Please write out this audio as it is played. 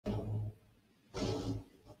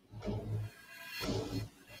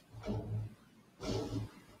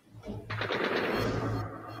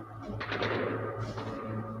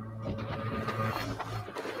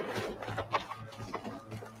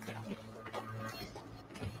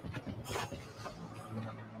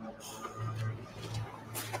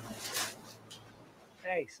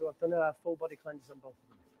Okay, so I've done a full body cleanse on both of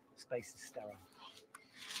them. Space is sterile.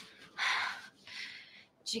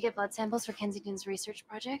 Did you get blood samples for Kensington's research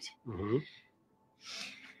project? Mm-hmm.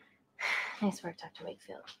 Nice work, Dr.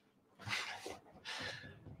 Wakefield.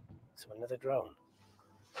 So another drone.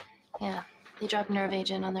 Yeah, they dropped nerve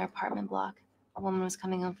agent on their apartment block. A woman was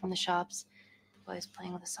coming home from the shops. The boy was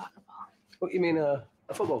playing with a soccer ball. What, you mean a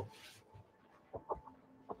football?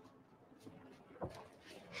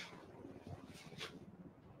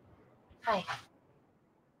 Hi.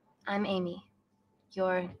 I'm Amy.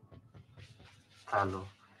 You're... Hello.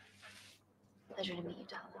 Pleasure to meet you,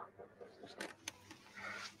 Talo.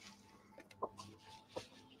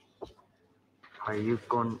 Are you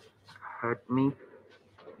gonna hurt me?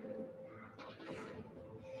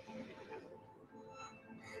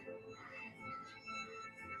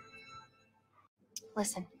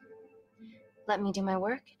 Listen. Let me do my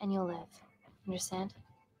work and you'll live. Understand?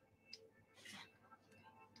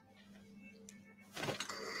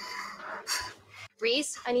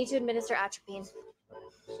 Reese, I need to administer atropine.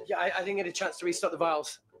 Yeah, I didn't get a chance to restock the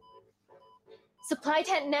vials. Supply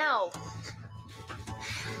tent now!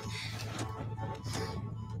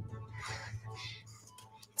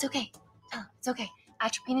 It's okay. Oh, it's okay.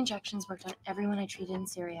 Atropine injections worked on everyone I treated in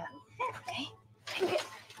Syria. Okay? Hey.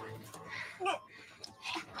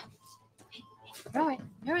 You're all right.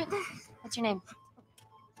 You're all right. What's your name?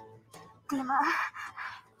 Dima,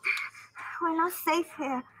 we're not safe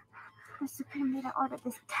here. The Supreme Leader ordered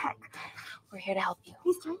this attack. We're here to help you.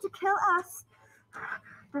 He's trying to kill us.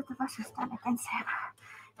 Both of us will stand against him.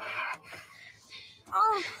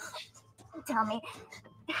 Oh, tell me,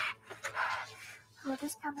 will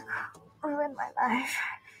this chemical ruin my life?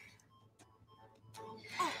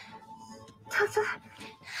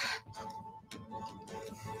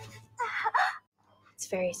 It's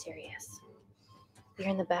very serious. You're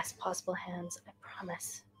in the best possible hands, I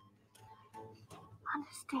promise.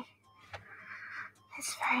 Honesty.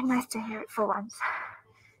 It's very nice to hear it for once.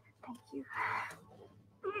 Thank you.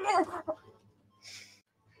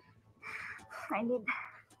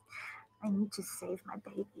 I need to save my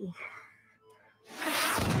baby.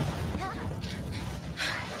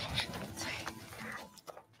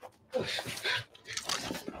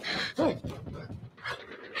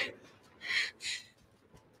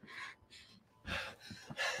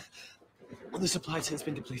 The supply tent's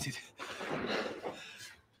been depleted.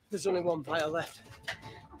 There's only one vial left.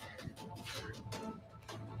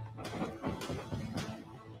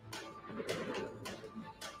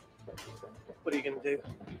 What are you going to do?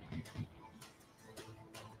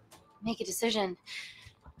 Make a decision.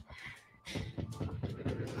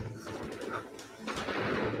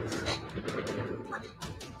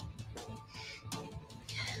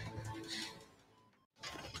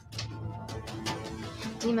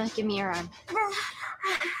 Dima, give me your arm.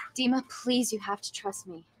 Dima, please, you have to trust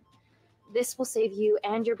me. This will save you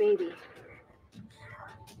and your baby.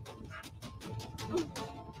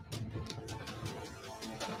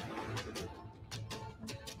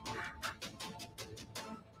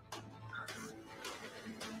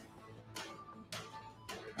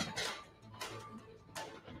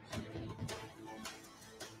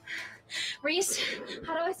 Reese,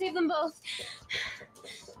 how do I save them both?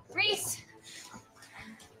 Reese!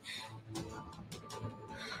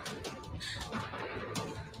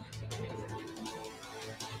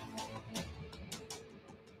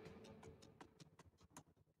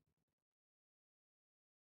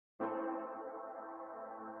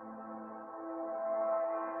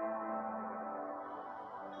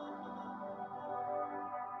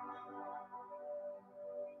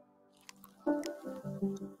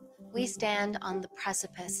 We stand on the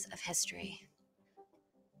precipice of history.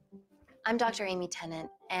 I'm Dr. Amy Tennant,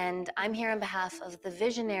 and I'm here on behalf of the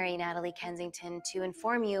visionary Natalie Kensington to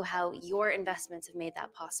inform you how your investments have made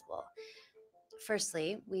that possible.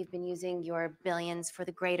 Firstly, we've been using your billions for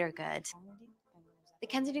the greater good. The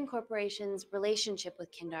Kensington Corporation's relationship with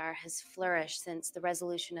Kindar has flourished since the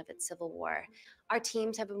resolution of its civil war. Our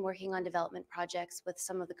teams have been working on development projects with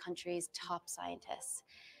some of the country's top scientists.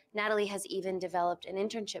 Natalie has even developed an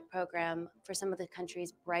internship program for some of the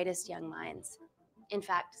country's brightest young minds. In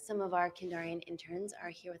fact, some of our Kindarian interns are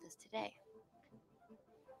here with us today.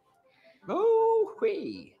 Oh,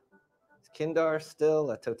 wee! Is Kindar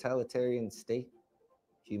still a totalitarian state?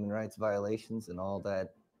 Human rights violations and all that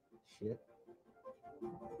shit?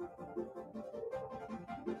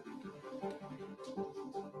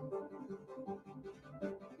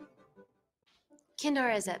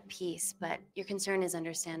 Kindar is at peace, but your concern is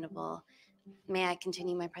understandable. May I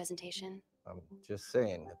continue my presentation? I'm just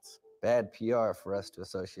saying, it's bad PR for us to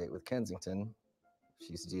associate with Kensington if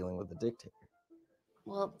she's dealing with a dictator.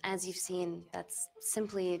 Well, as you've seen, that's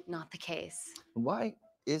simply not the case. Why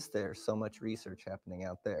is there so much research happening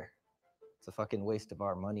out there? It's a fucking waste of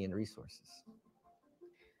our money and resources.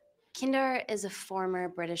 Kindar is a former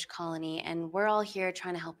British colony, and we're all here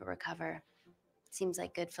trying to help it recover. Seems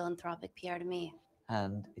like good philanthropic PR to me.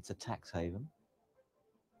 And it's a tax haven.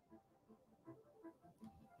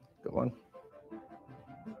 Good one.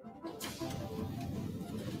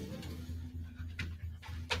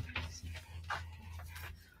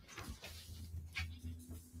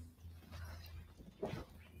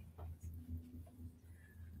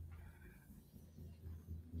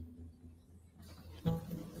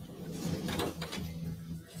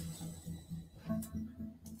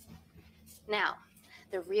 Now,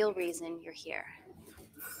 the real reason you're here.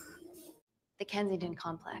 The Kensington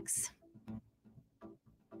Complex.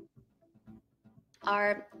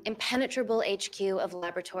 Our impenetrable HQ of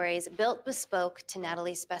laboratories built bespoke to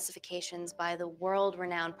Natalie's specifications by the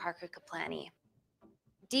world-renowned Parker Kaplani.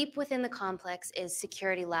 Deep within the complex is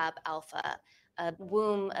Security Lab Alpha, a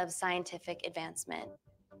womb of scientific advancement.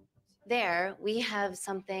 There, we have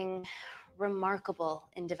something remarkable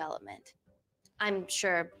in development. I'm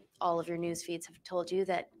sure all of your news feeds have told you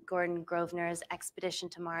that Gordon Grosvenor's expedition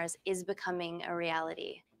to Mars is becoming a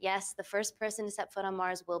reality. Yes, the first person to set foot on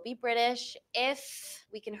Mars will be British if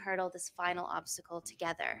we can hurdle this final obstacle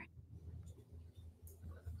together.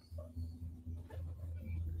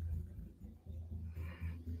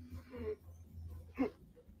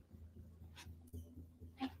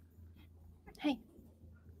 Hey,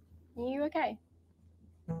 are you okay?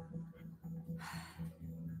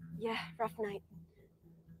 Yeah, rough night.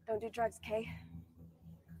 Don't do drugs, Kay.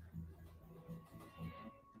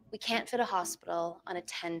 We can't fit a hospital on a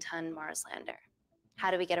 10-ton Mars lander.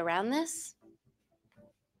 How do we get around this?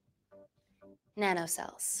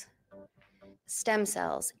 Nanocells. Stem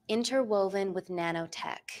cells interwoven with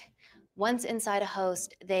nanotech. Once inside a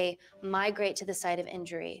host, they migrate to the site of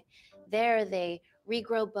injury. There, they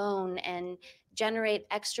regrow bone and generate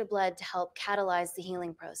extra blood to help catalyze the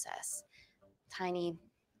healing process. Tiny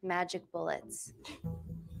magic bullets.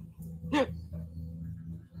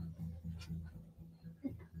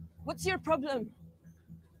 What's your problem?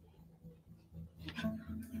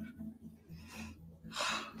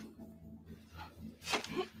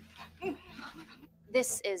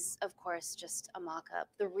 This is, of course, just a mock-up.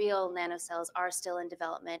 The real nanocells are still in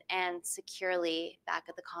development and securely back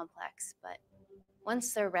at the complex, but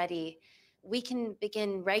once they're ready, we can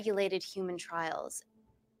begin regulated human trials.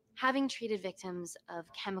 Having treated victims of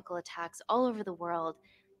chemical attacks all over the world,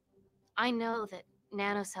 I know that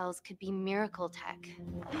nanocells could be miracle tech.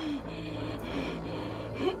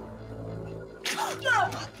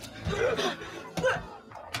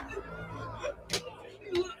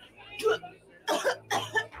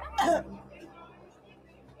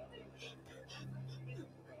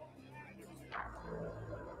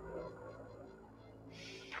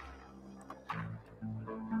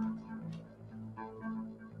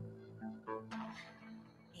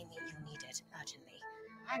 Amy, you need it urgently.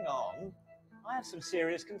 Hang on. I have some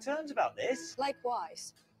serious concerns about this.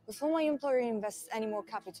 Likewise. Before my employer invests any more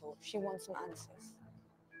capital, she wants some answers.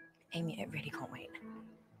 Amy, it really can't wait.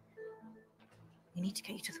 We need to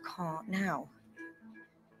get you to the car now.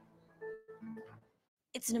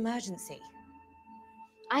 It's an emergency.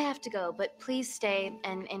 I have to go, but please stay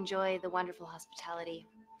and enjoy the wonderful hospitality.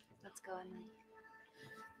 Let's go in.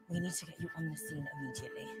 We need to get you on the scene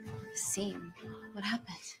immediately. Scene? What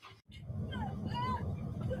happened?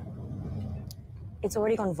 It's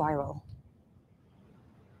already gone viral.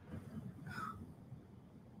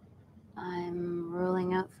 I'm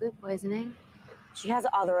ruling out food poisoning. She has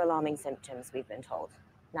other alarming symptoms, we've been told.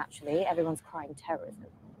 Naturally, everyone's crying terrorism.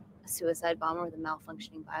 A suicide bomber with a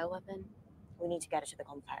malfunctioning bioweapon? We need to get her to the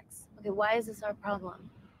complex. Okay, why is this our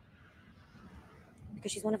problem?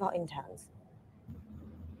 Because she's one of our interns.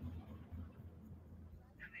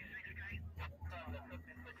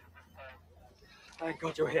 Thank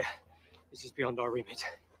God you're here. This is beyond our remit.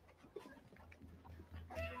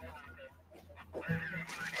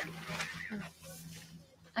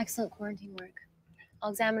 Excellent quarantine work.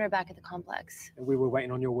 I'll examine her back at the complex. We were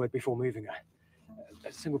waiting on your word before moving her.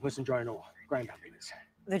 A single-person drone or ground ambulance.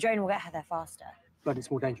 The drone will get her there faster. But it's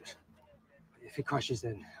more dangerous. If it crashes,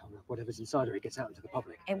 then whatever's inside her, it gets out into the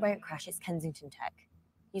public. It won't crash, it's Kensington tech.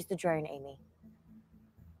 Use the drone, Amy.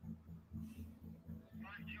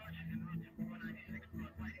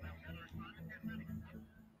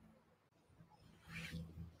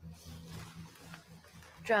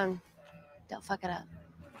 Drone, don't fuck it up.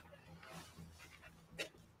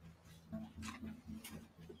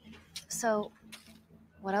 So,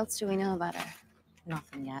 what else do we know about her?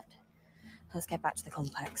 Nothing yet. Let's get back to the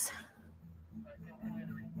complex.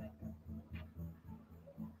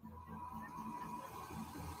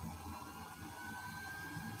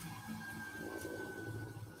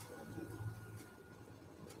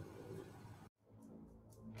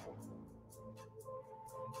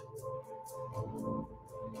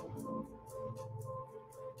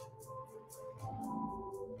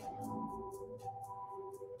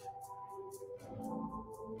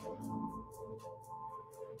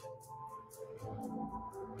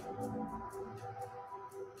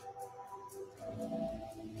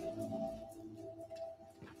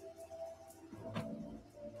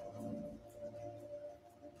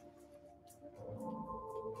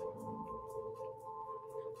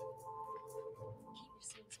 Keep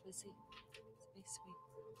yourselves busy. Stay sweet.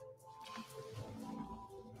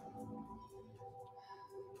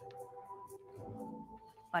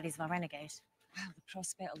 Buddy's my renegade. Well, the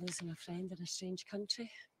prospect of losing a friend in a strange country,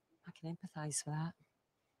 I can empathise with that.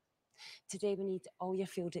 Today we need all your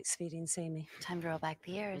field experience, Amy. Time to roll back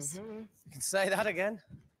the years. You can say that again.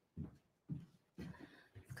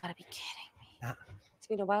 You've got to be kidding me. Nah. It's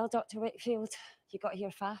been a while, Dr. Wakefield. You got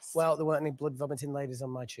here fast. Well, there weren't any blood vomiting ladies on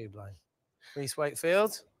my tube line. Reese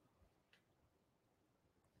Wakefield.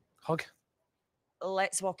 Hug.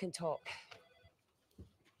 Let's walk and talk.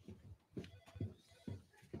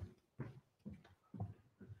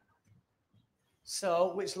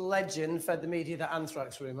 So, which legend fed the media that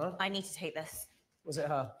anthrax rumour? I need to take this. Was it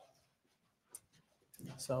her?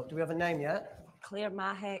 So, do we have a name yet? Claire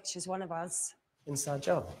Mahek, she's one of us. Inside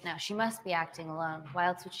job. Now, she must be acting alone. Why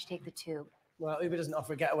else would she take the tube? Well, Uber doesn't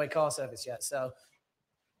offer a getaway car service yet, so...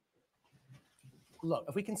 Look,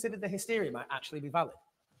 if we consider the hysteria might actually be valid.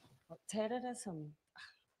 What, terrorism?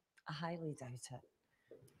 I highly doubt it.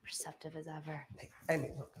 Perceptive as ever. Hey,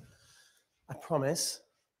 Amy, look. I promise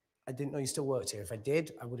I didn't know you still worked here. If I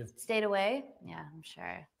did, I would have... Stayed away? Yeah, I'm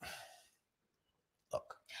sure.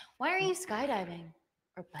 Look. Why are you skydiving?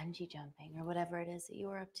 Or bungee jumping? Or whatever it is that you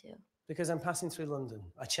were up to? Because I'm passing through London.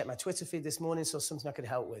 I checked my Twitter feed this morning, saw something I could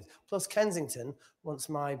help with. Plus, Kensington wants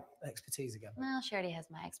my expertise again. Well, she already has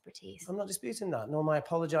my expertise. I'm not disputing that, nor am I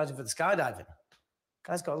apologising for the skydiving.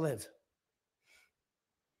 Guy's got to live.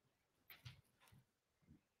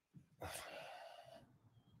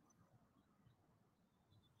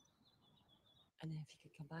 And if you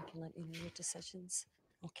could come back and let me know your decisions.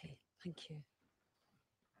 Okay, thank you.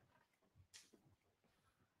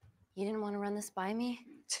 You didn't want to run this by me?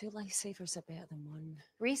 2 lifesavers are better than 1.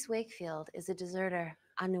 Reese Wakefield is a deserter.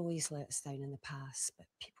 I know he's let us down in the past, but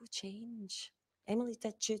people change. Emily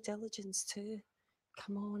did due diligence too.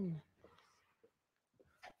 Come on.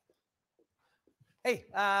 Hey,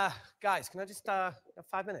 guys, can I just have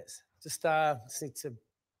 5 minutes? Just need to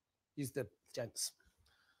use the gents.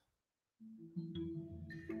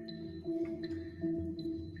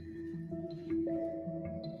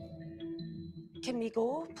 Can we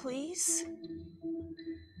go, please?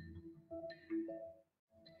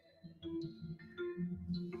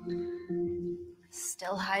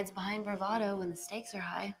 Still hides behind bravado when the stakes are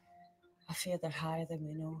high. I fear they're higher than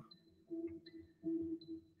we know.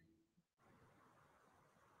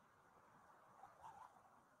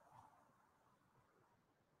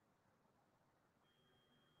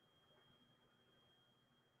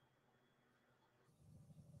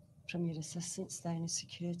 From your assistants down in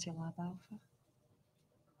Security Lab Alpha.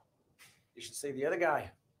 You should see the other guy.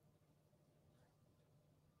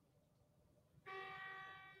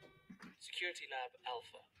 Security Lab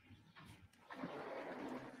Alpha.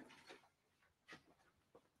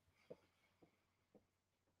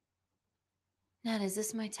 Nat, is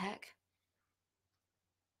this my tech?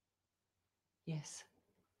 Yes.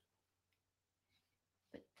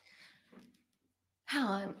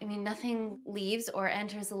 How? I mean, nothing leaves or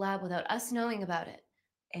enters the lab without us knowing about it.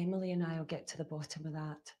 Emily and I will get to the bottom of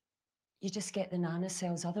that. You just get the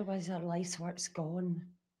nanocells, otherwise our life's work's gone.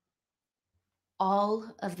 All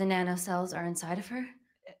of the nanocells are inside of her?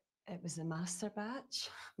 It was the master batch.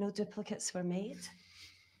 No duplicates were made.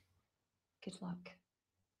 Good luck.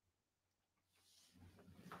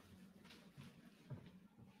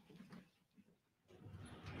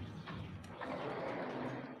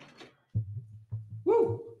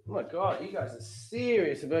 Woo! Oh my God, you guys are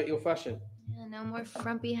serious about your fashion. Yeah, no more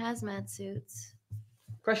frumpy hazmat suits.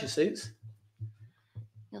 Pressure suits?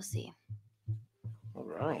 You'll see. All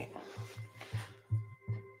right.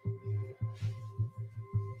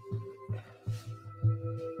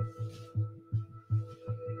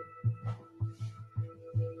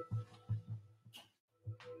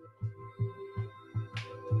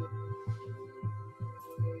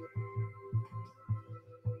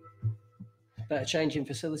 Better changing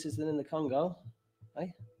facilities than in the Congo, eh?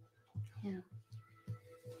 Yeah.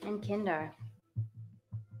 And Kindar.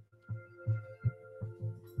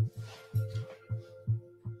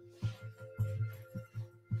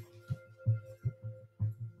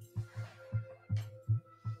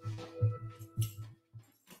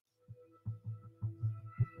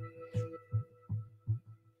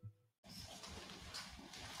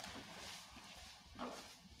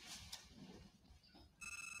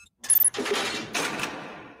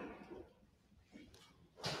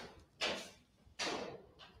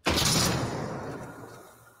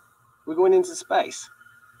 We're going into space.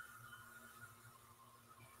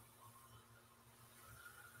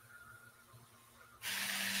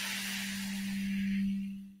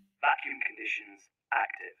 Vacuum conditions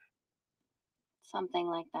active. Something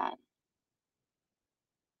like that.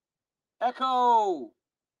 Echo!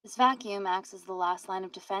 This vacuum acts as the last line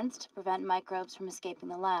of defense to prevent microbes from escaping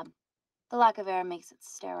the lab. The lack of air makes it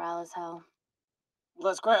sterile as hell.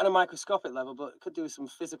 Well, that's great on a microscopic level, but it could do with some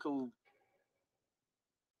physical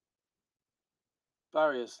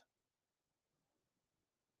barriers.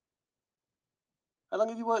 How long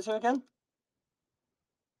have you worked here again?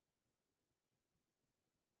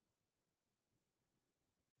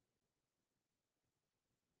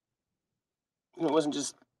 It wasn't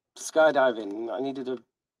just skydiving. I needed a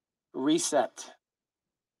reset.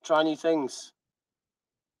 Try new things.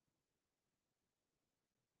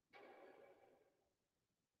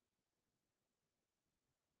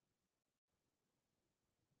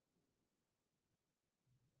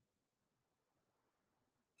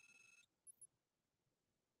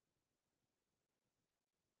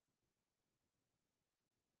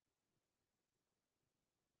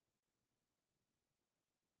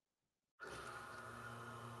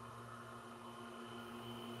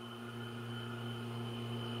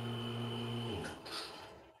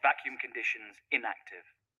 Vacuum conditions inactive.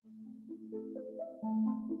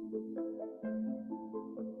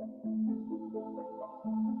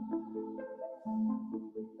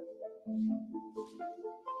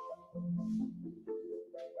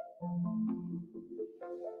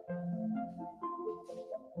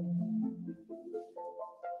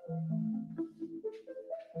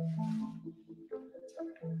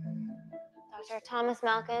 Dr. Thomas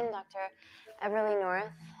Malkin, Dr. Everly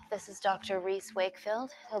North. This is Dr. Reese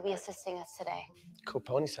Wakefield. He'll be assisting us today. Cool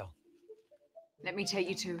ponytail. Let me take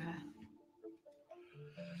you to her.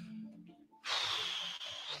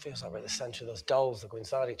 Feels like we're at the centre of those dolls that go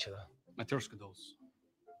inside each other. Matryoshka dolls.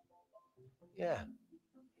 Yeah.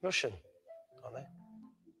 Russian, aren't they?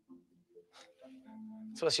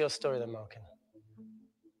 So what's your story then, Malkin?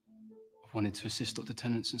 I've wanted to assist Dr.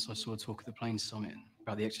 Tennant since I saw a talk at the Plains Summit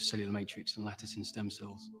about the extracellular matrix and lattice in stem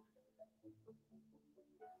cells.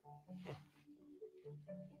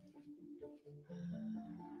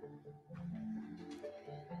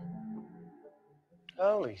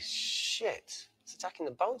 Holy shit. It's attacking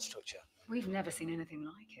the bone structure. We've never seen anything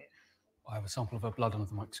like it. I have a sample of her blood under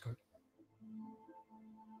the microscope.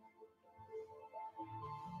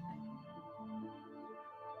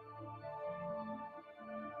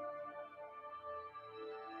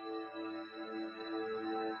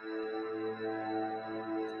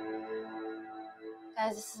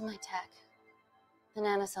 Guys, this is my tech. The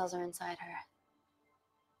nanocells are inside her.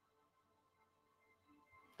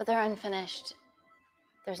 But they're unfinished.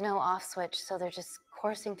 There's no off switch, so they're just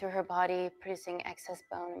coursing through her body, producing excess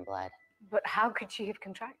bone and blood. But how could she have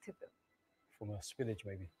contracted them? From a spillage,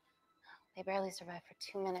 maybe. They barely survive for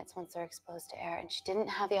 2 minutes once they're exposed to air, and she didn't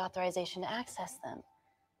have the authorization to access them.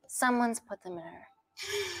 Someone's put them in her.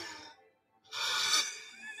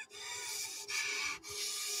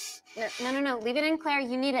 No. Leave it in, Claire.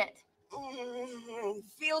 You need it.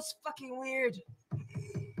 Feels fucking weird.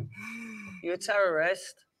 You a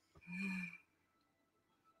terrorist?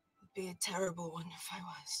 Would be a terrible one if I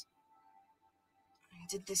was. I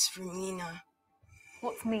did this for Mina.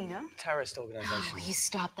 What's Mina? Terrorist organisation. Oh, will you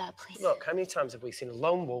stop that, please? Look, how many times have we seen a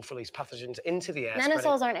lone wolf release pathogens into the air?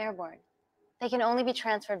 Nanocells aren't airborne. They can only be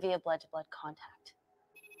transferred via blood-to-blood contact.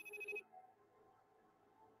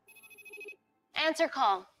 Answer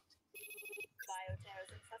call.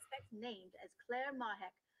 Bio-terrorism suspect named as Claire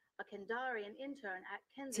Mahek, a Kendarian intern at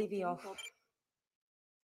Kensington. TV off.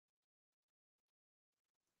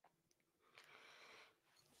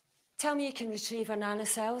 Tell me you can retrieve our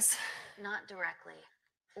nanocells. Not directly.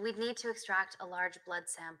 We'd need to extract a large blood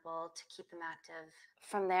sample to keep them active.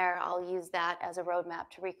 From there, I'll use that as a roadmap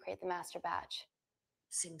to recreate the master batch.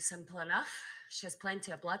 Seems simple enough. She has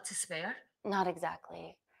plenty of blood to spare. Not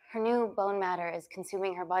exactly. Her new bone matter is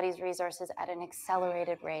consuming her body's resources at an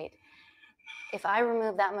accelerated rate. If I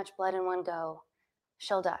remove that much blood in one go,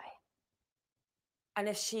 she'll die. And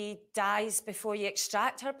if she dies before you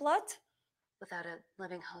extract her blood? Without a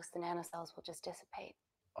living host, the nanocells will just dissipate.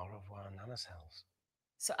 Au revoir, nanocells.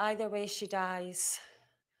 So either way, she dies.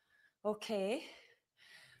 Okay.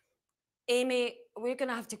 Amy, we're going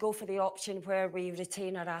to have to go for the option where we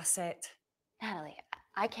retain our asset. Natalie,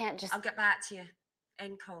 I can't just... I'll get back to you.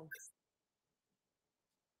 End call.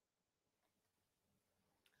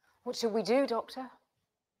 What should we do, Doctor?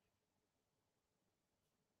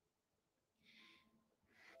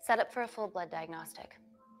 Set up for a full blood diagnostic.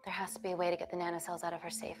 There has to be a way to get the nanocells out of her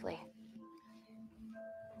safely.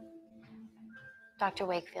 Dr.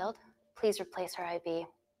 Wakefield, please replace her IV.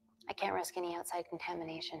 I can't risk any outside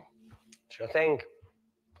contamination. Sure thing.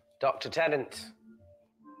 Dr. Tennant.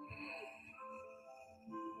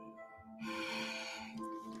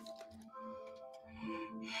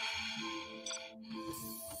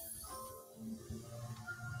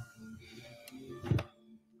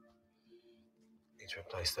 Need to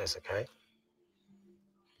replace this, okay?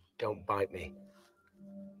 Don't bite me.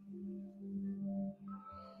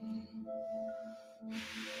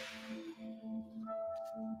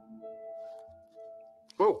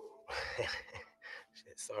 Whoa!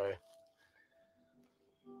 Shit, sorry.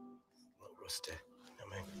 A little rusty, you know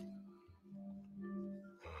what I mean?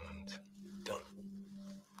 And done.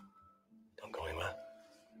 Don't go anywhere.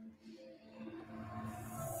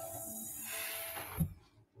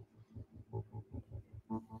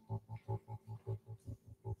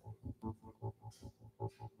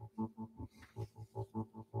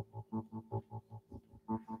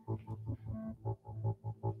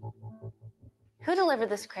 Who delivered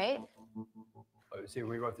this crate? Oh, it was here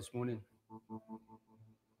we arrived this morning.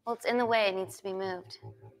 Well, it's in the way. It needs to be moved.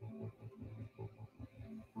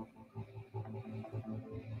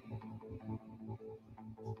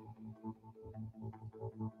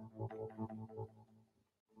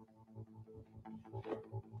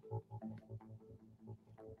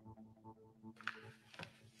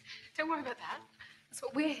 Don't worry about that. That's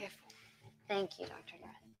what we're here for. Thank you, Dr.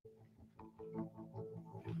 North.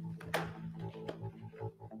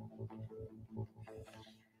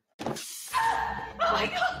 Oh my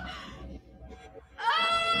God!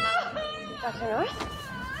 Dr. North?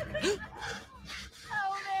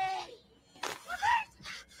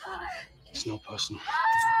 It's not personal.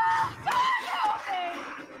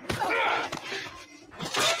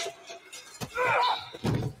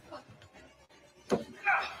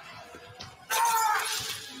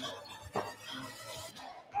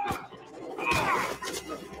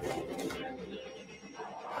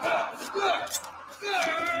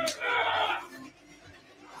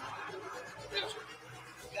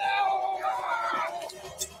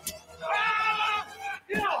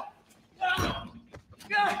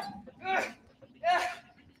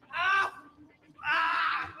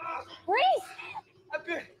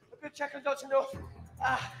 Check on Dr. North.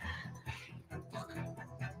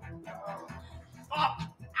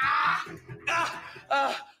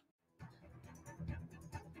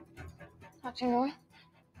 Dr. North?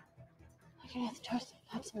 Dr. North,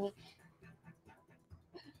 talk to me.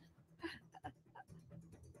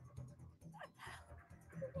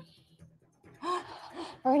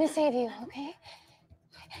 We're gonna save you, okay?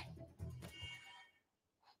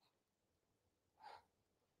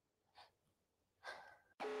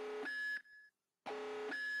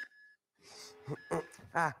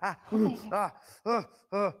 I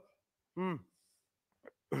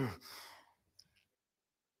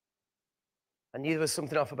knew there was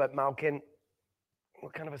something off about Malkin.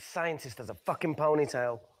 What kind of a scientist has a fucking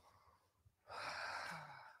ponytail?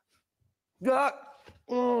 Ah!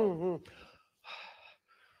 Oh,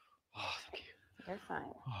 thank you. You're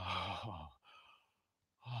fine.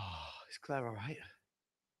 Is Claire all right?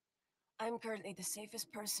 I'm currently the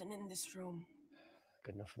safest person in this room.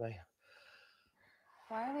 Good enough for me.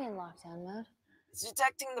 Why are we in lockdown mode? It's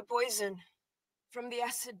detecting the poison from the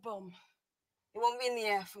acid bomb. It won't be in the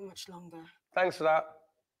air for much longer. Thanks for that.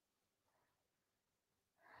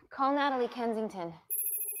 Call Natalie Kensington.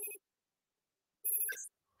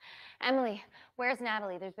 Emily, where's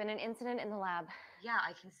Natalie? There's been an incident in the lab. Yeah,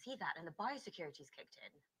 I can see that, and the biosecurity's kicked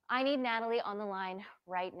in. I need Natalie on the line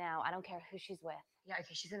right now. I don't care who she's with. Yeah,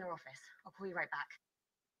 okay, she's in her office. I'll call you right back.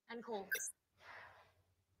 End call. Okay.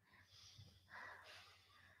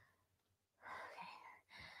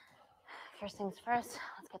 First things first,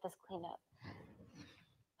 let's get this cleaned up.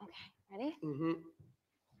 Okay, ready? Mm-hmm.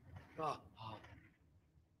 Oh.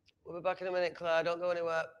 We'll be back in a minute, Claire. Don't go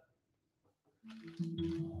anywhere.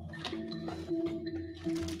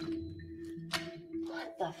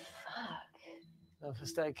 What the fuck? No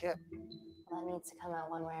first aid kit. Well, that needs to come out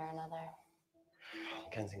one way or another.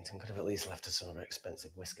 Kensington could have at least left us some of her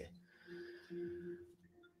expensive whiskey.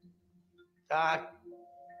 Ah!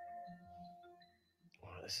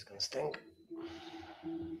 Oh, this is gonna stink.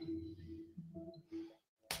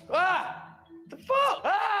 Ah! The fuck!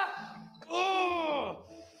 Ah! Oh!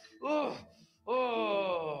 Oh!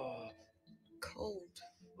 Oh! Cold.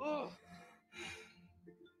 Oh!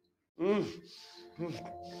 Mm. Mm.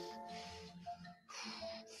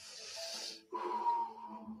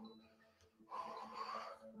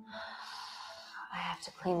 I have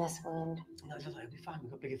to clean this wound. No, it'll be fine.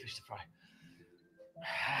 We've got bigger fish to fry.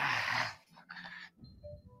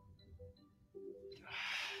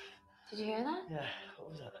 Did you hear that? Yeah, what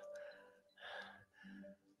was that?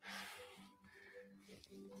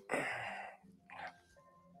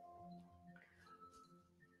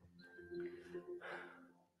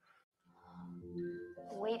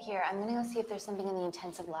 Wait here. I'm gonna go see if there's something in the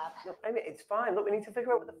intensive lab. Look, Amy, it's fine. Look, we need to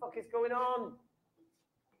figure out what the fuck is going on.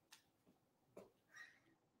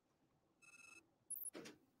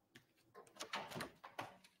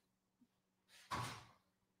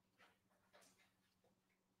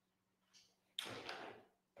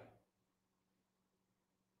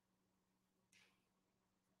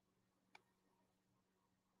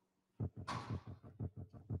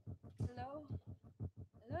 Hello?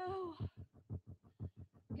 Hello?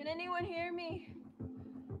 Can anyone hear me?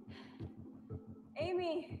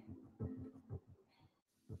 Amy?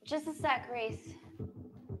 Just a sec, Grace.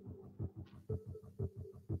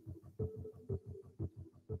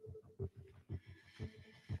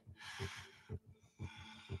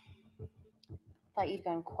 Thought you'd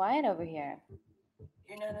gone quiet over here.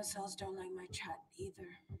 Your nanocells don't like my chat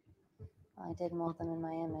either. Well, I did mold them in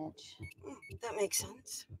my image. That makes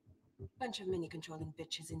sense. Bunch of mini controlling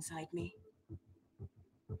bitches inside me.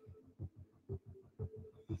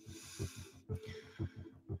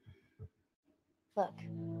 Look,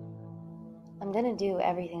 I'm gonna do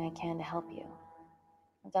everything I can to help you.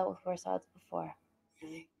 I've dealt with worse odds before.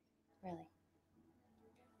 Really? Really.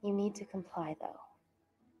 You need to comply, though.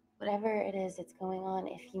 Whatever it is that's going on,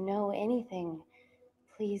 if you know anything,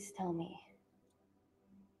 please tell me.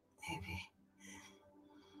 Maybe.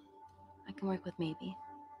 I can work with maybe.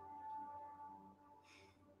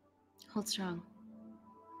 Hold strong.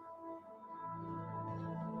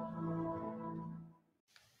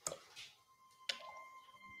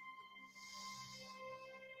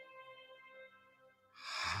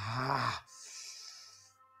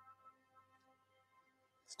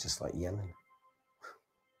 It's just like Yemen.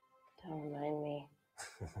 Don't remind me.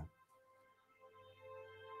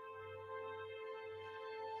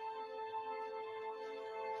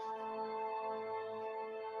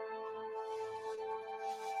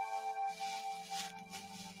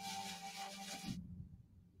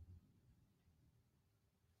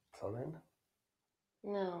 Plumbing?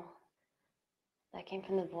 No. That came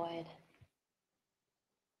from the void.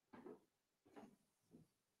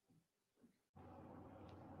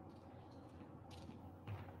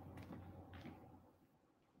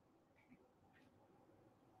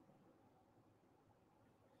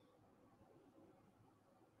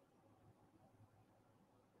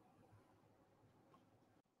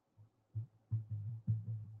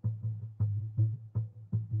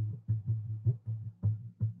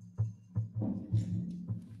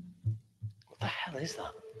 What the hell is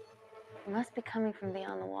that? It must be coming from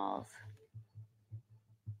beyond the walls.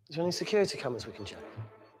 Is there any security cameras we can check?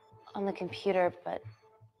 On the computer, but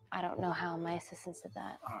I don't know how. My assistants did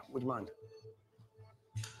that. All right, would you mind?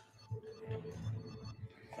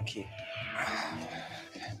 Thank you.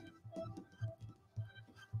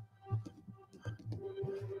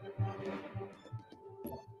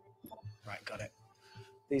 Right, got it.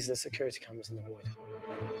 These are the security cameras in the void.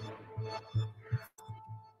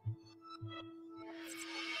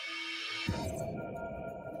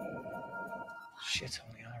 Shit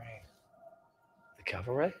on the RA. The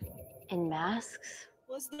cavalry? In masks?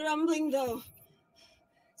 What's the rumbling though?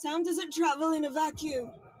 Sound doesn't travel in a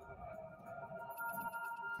vacuum.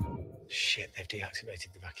 Shit, they've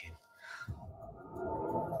deactivated the vacuum.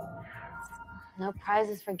 No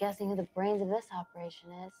prizes for guessing who the brains of this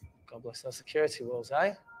operation is. God bless those security walls,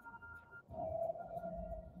 eh?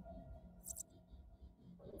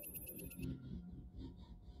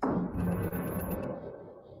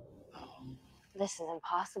 This is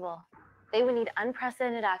impossible. They would need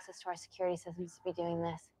unprecedented access to our security systems to be doing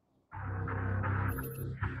this.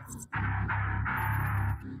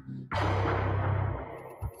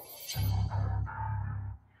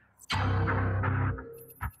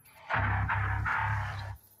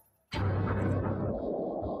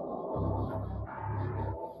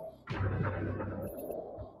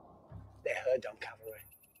 They heard dumb cavalry.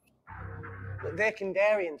 Look, they're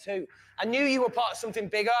Kandarian too. I knew you were part of something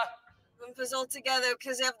bigger. Lump us all together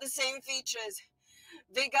because they have the same features.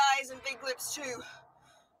 Big eyes and big lips too.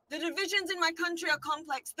 The divisions in my country are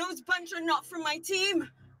complex. Those bunch are not from my team.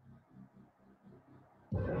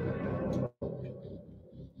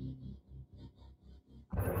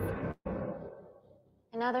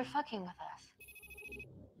 And now they're fucking with us.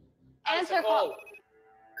 Answer call.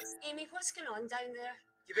 Amy, what's going on down there?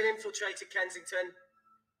 You've been infiltrated, Kensington.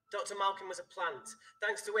 Dr. Malcolm was a plant.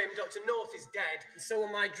 Thanks to him, Dr. North is dead, and so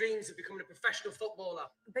are my dreams of becoming a professional footballer.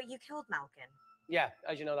 But you killed Malcolm. Yeah,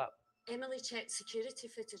 how'd you know that? Emily checked security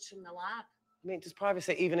footage from the lab. I mean, does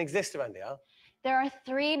privacy even exist around here? There are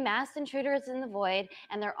 3 masked intruders in the void,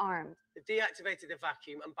 and they're armed. They've deactivated the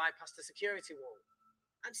vacuum and bypassed the security wall.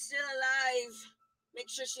 I'm still alive. Make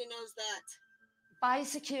sure she knows that.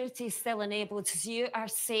 Biosecurity is still enabled, so you are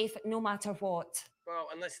safe no matter what. Well,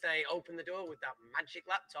 unless they open the door with that magic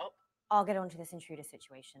laptop. I'll get onto this intruder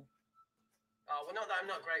situation. Oh, well, not that I'm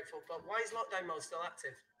not grateful, but why is lockdown mode still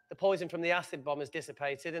active? The poison from the acid bomb has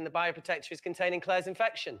dissipated and the bioprotector is containing Claire's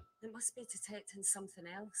infection. It must be detecting something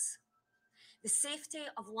else. The safety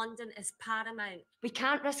of London is paramount. We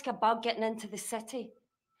can't risk a bug getting into the city.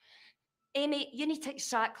 Amy, you need to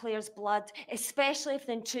extract Claire's blood, especially if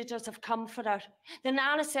the intruders have come for her. The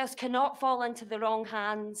nanocells cannot fall into the wrong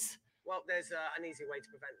hands. Well, there's an easy way to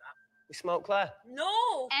prevent that. We smoke Claire.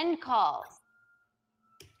 No! End call.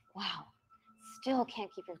 Wow. Still can't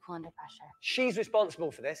keep your cool under pressure. She's responsible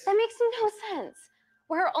for this. That makes no sense.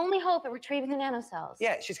 We're her only hope at retrieving the nanocells.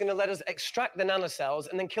 Yeah, she's going to let us extract the nanocells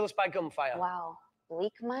and then kill us by gunfire. Wow.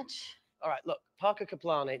 Leak much? All right, look, Parker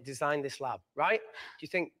Kaplani designed this lab, right? Do you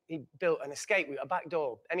think he built an escape route, a back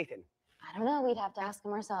door, anything? I don't know. We'd have to ask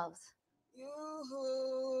him ourselves.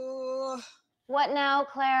 Yoo-hoo. What now,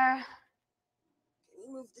 Claire? Can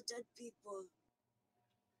you move the dead people?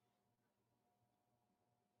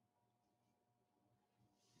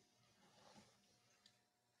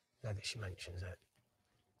 Now that she mentions it.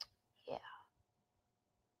 Yeah.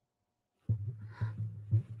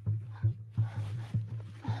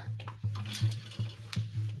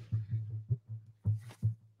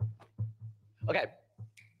 Okay.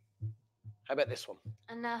 How about this one?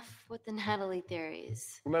 Enough with the Natalie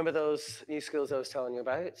theories. Remember those new skills I was telling you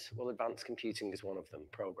about? Well, advanced computing is one of them.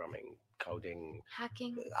 Programming, coding.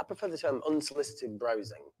 Hacking? I prefer the term unsolicited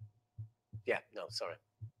browsing. Yeah, no, sorry.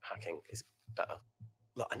 Hacking is better.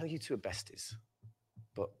 Look, I know you two are besties,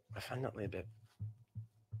 but I find Natalie a bit...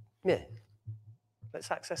 Yeah.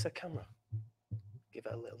 Let's access her camera. Give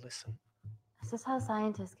it a little listen. This is how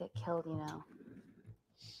scientists get killed, you know.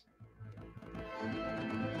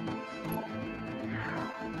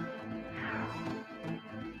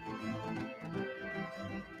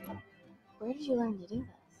 Where did you learn to do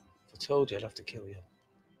this? I told you I'd have to kill you.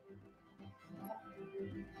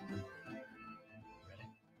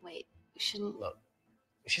 Wait, we shouldn't... Look,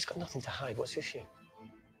 she's got nothing to hide. What's the issue?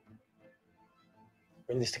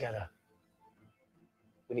 We're in this together.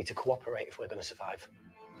 We need to cooperate if we're going to survive.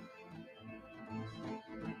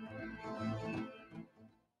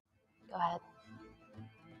 Go ahead.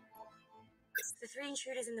 The 3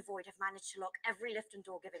 intruders in the void have managed to lock every lift and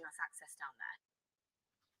door giving us access down there.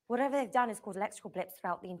 Whatever they've done has caused electrical blips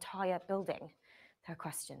throughout the entire building. There are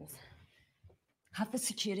questions. Have the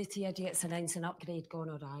security idiots announced an upgrade gone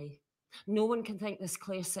awry? No one can think this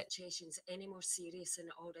Claire situation's any more serious than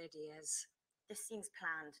it already is. This seems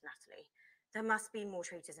planned, Natalie. There must be more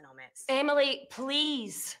traitors in our midst. Emily,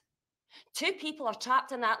 please. 2 people are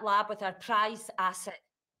trapped in that lab with our prized asset.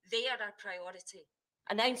 They are our priority.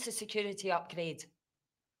 Announce the security upgrade.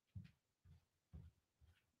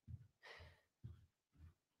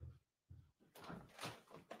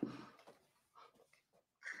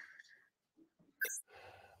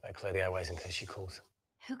 I clear the airways in case she calls.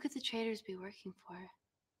 Who could the traitors be working for?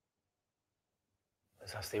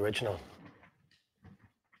 Let's ask the original.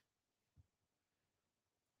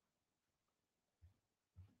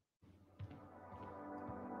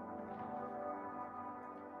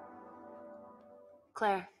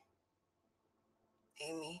 Claire,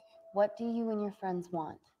 Amy, what do you and your friends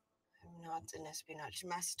want? I'm not an espionage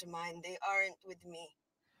mastermind. They aren't with me.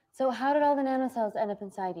 So how did all the nanocells end up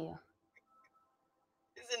inside you?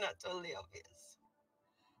 Is it not totally obvious?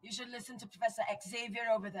 You should listen to Professor Xavier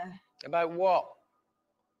over there. About what?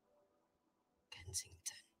 Kensington.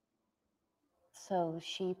 So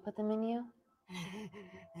she put them in you?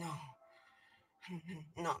 No.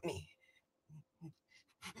 Not me.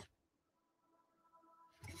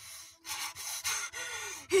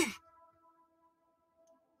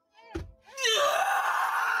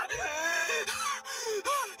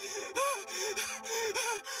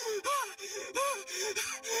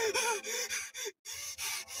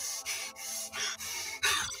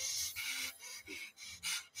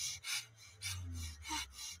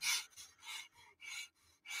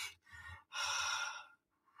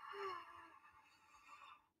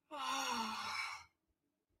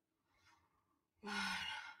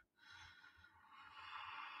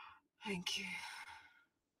 Thank you.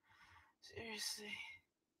 Seriously.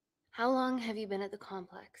 How long have you been at the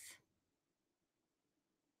complex?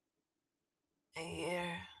 A year.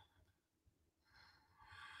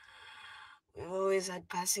 We've always had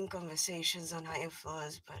passing conversations on higher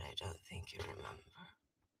floors, but I don't think you remember.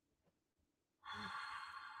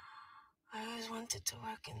 I always wanted to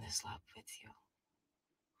work in this lab with you.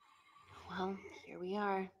 Well, here we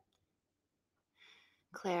are.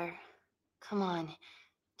 Claire, come on.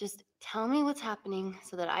 Just tell me what's happening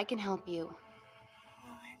so that I can help you.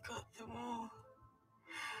 I got them all.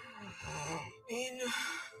 Mina.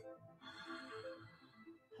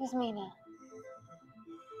 Who's Mina?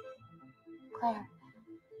 Claire.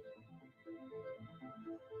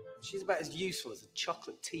 She's about as useful as a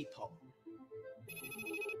chocolate teapot.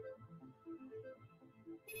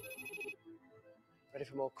 Ready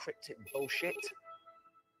for more cryptic bullshit?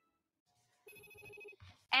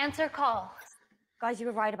 Answer call. Guys, you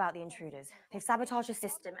were right about the intruders. They've sabotaged the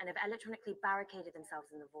system and have electronically barricaded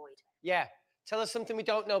themselves in the void. Yeah. Tell us something we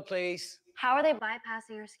don't know, please. How are they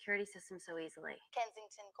bypassing your security system so easily?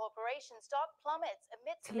 Kensington Corporation stock plummets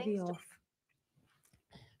amidst TV links to... off.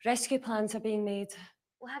 Rescue plans are being made.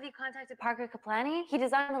 Well, have you contacted Parker Kaplani? He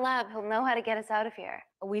designed the lab. He'll know how to get us out of here.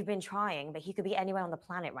 We've been trying, but he could be anywhere on the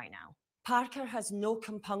planet right now. Parker has no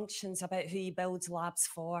compunctions about who he builds labs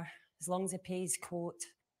for, as long as he pays quote.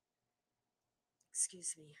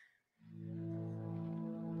 Excuse me.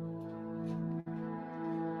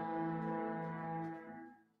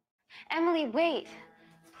 Emily, wait.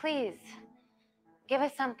 Please. Give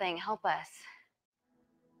us something. Help us.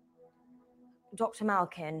 Dr.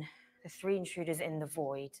 Malkin, the 3 intruders in the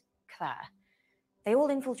void, Claire, they all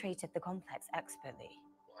infiltrated the complex expertly.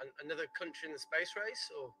 Another country in the space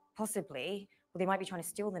race, or? Possibly, or they might be trying to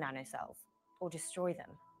steal the nanocells, or destroy them.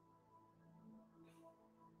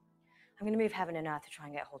 I'm going to move heaven and earth to try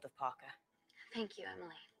and get hold of Parker. Thank you,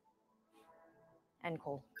 Emily. End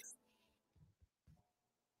call.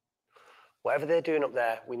 Whatever they're doing up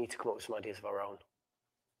there, we need to come up with some ideas of our own.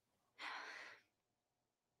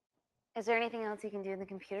 Is there anything else you can do in the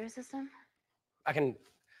computer system? I can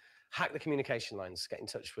hack the communication lines, get in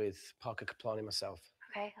touch with Parker Kaplani myself.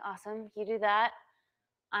 Okay, awesome. You do that.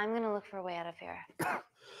 I'm going to look for a way out of here.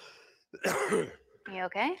 You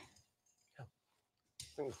okay?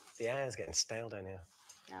 I think the air's getting stale down here.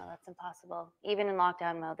 No, that's impossible. Even in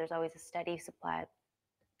lockdown mode, there's always a steady supply of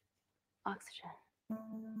oxygen.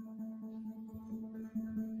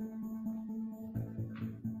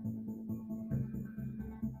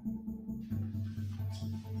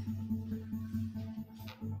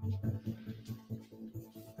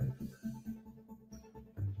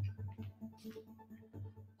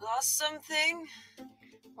 Lost something?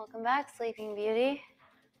 Welcome back, Sleeping Beauty.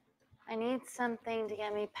 I need something to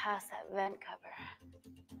get me past that vent cover.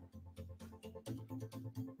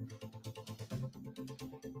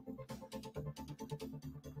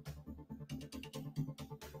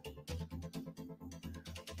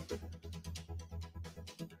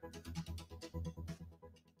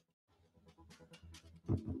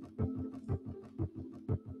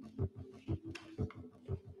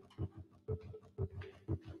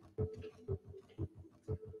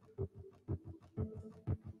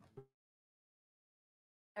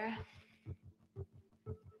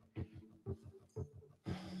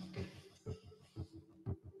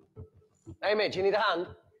 Amy, do you need a hand?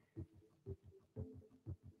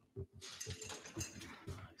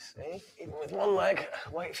 See, even with one leg,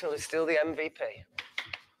 Wakefield is still the MVP.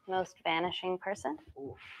 Most vanishing person?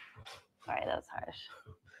 Ooh. Sorry, that was harsh.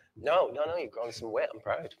 No, you've grown some weight, I'm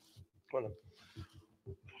proud. Come on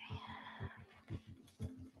then.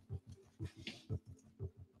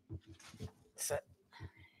 Sit.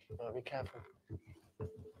 Oh, be careful.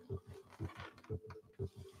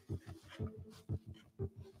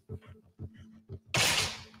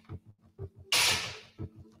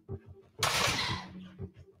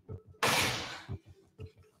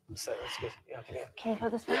 So that's good. Yeah, I can get it. Can you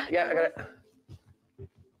put this back? Yeah, I got it.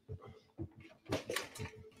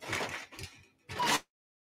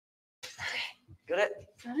 Got it?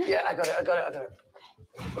 Yeah, I got it.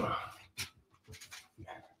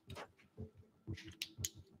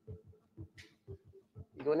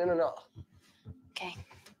 You going in or not? Okay.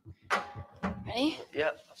 Ready?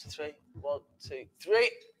 Yeah, after 3. 1, 2,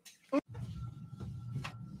 3.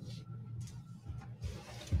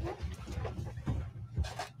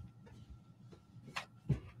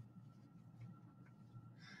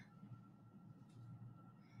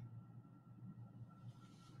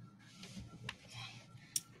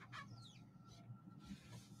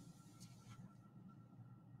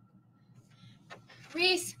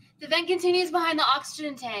 Reese, the vent continues behind the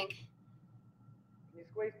oxygen tank.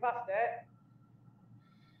 squeeze past it.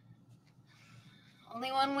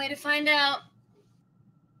 Only one way to find out.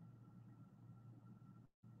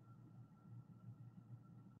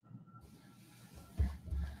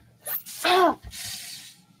 Wait.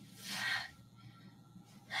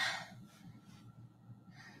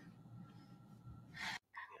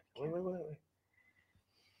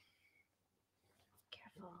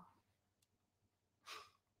 Careful.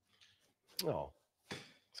 Oh,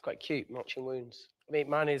 it's quite cute, matching wounds. I mean,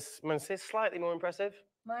 mine's slightly more impressive.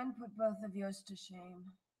 Mine put both of yours to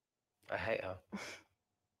shame. I hate her.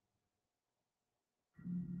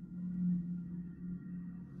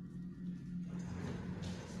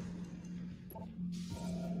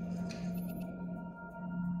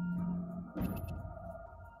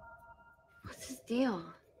 What's his deal?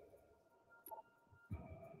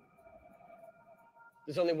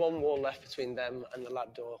 There's only one wall left between them and the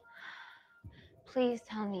lab door. Please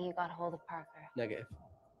tell me you got hold of Parker. Negative.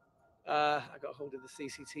 I got hold of the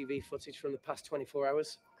CCTV footage from the past 24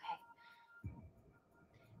 hours. Okay.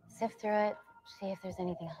 Sift through it, see if there's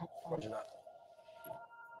anything helpful. Roger that.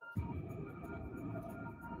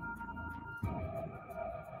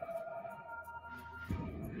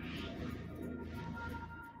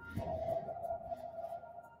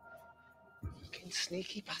 Fucking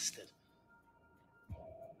sneaky bastard.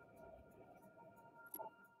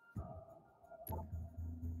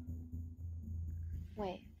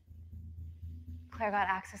 Wait. Claire got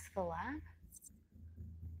access to the lab?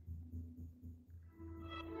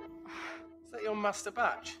 Is that your master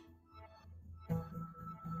batch?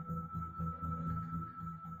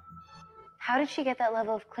 How did she get that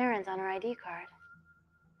level of clearance on her ID card?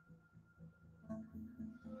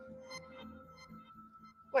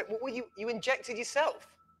 Wait, what were you injected yourself?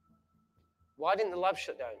 Why didn't the lab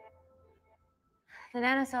shut down? The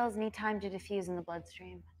nanocells need time to diffuse in the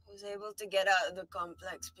bloodstream. I was able to get out of the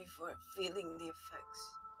complex before feeling the effects.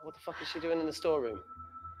 What the fuck is she doing in the storeroom?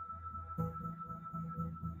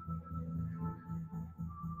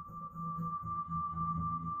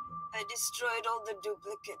 I destroyed all the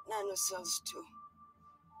duplicate nanocells too.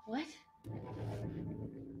 What?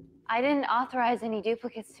 I didn't authorize any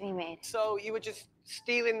duplicates to be made. So you were just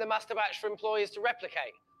stealing the master batch for employers to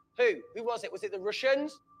replicate? Who? Who was it? Was it the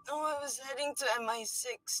Russians? No, I was heading to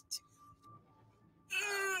MI6.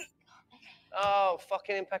 Oh,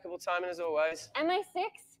 fucking impeccable timing as always. MI6?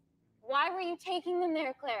 Why were you taking them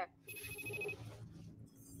there, Claire?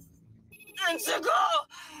 And to go!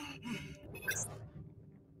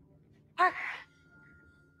 Parker.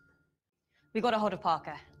 We got a hold of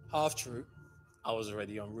Parker. Half true. I was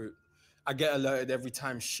already en route. I get alerted every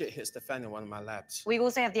time shit hits the fan in one of my labs. We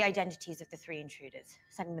also have the identities of the 3 intruders.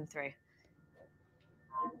 Sending them through.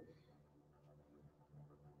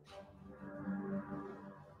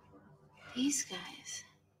 These guys.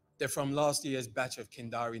 They're from last year's batch of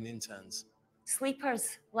Kindarian interns.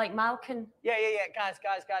 Sleepers, like Malkin. Yeah. Guys.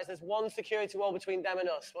 There's one security wall between them and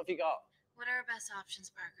us. What have you got? What are our best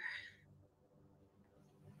options, Parker?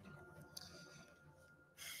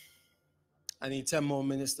 I need 10 more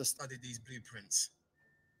minutes to study these blueprints.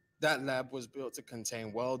 That lab was built to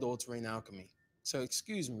contain world-altering alchemy. So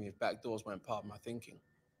excuse me if backdoors weren't part of my thinking.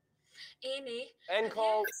 Amy. End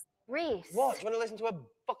call. Reese. What? Do you want to listen to a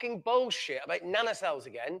fucking bullshit about nanocells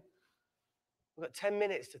again? We've got 10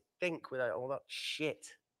 minutes to think without all that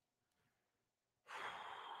shit.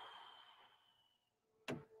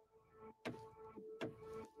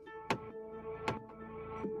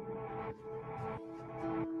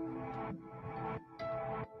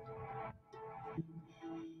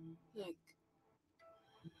 Look,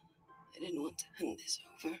 I didn't want to hand this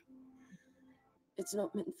over. It's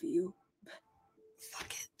not meant for you, but fuck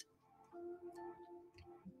it.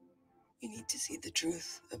 You need to see the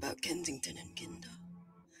truth about Kensington and Kinder.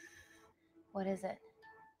 What is it?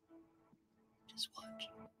 Just watch.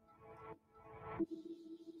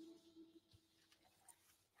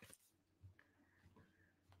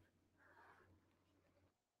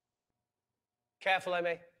 Careful,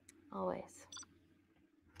 Amy. Always.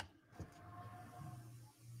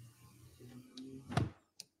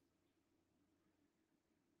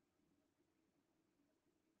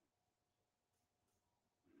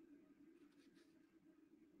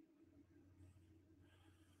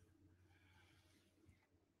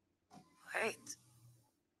 Wait.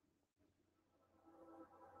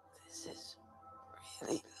 This is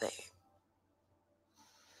really lame.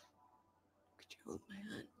 Could you hold my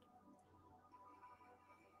hand?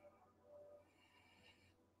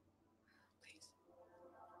 Please.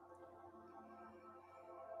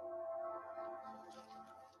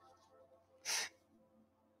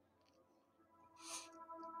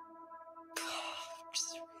 God, I'm just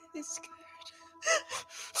really scared.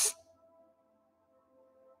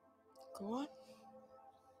 Go on.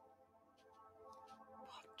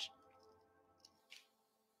 Watch.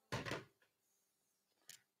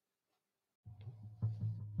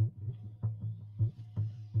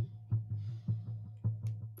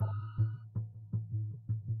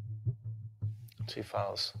 Two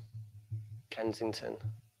files. Kensington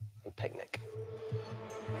and Picnic.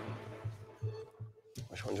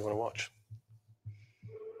 Which one do you want to watch?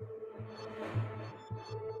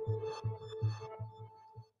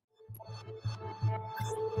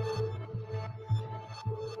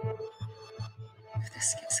 If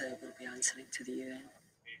this gets out, we'll be answering to the UN.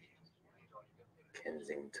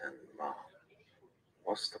 Kensington, Ma.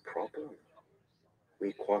 What's the problem?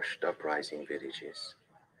 We quashed uprising villages,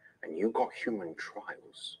 and you got human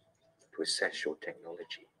trials to assess your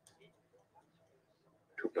technology.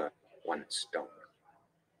 To burn one stone.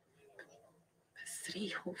 But 3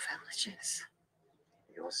 whole villages.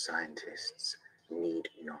 Your scientists need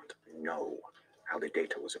not know how the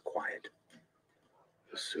data was acquired.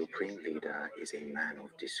 The Supreme Leader is a man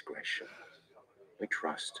of discretion. We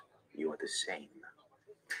trust you are the same.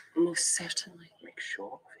 Most certainly. Make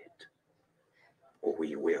sure of it, or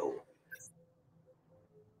we will.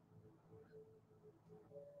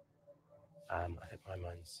 I think my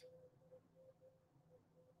mind's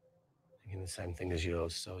thinking the same thing as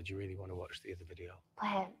yours, so do you really want to watch the other video?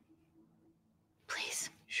 Play it. Please.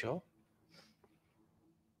 You sure?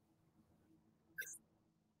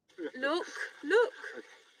 Look, look.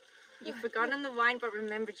 You've forgotten the wine but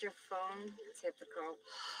remembered your phone. Typical.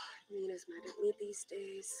 Mina's mad at me these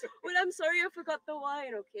days. Well, I'm sorry I forgot the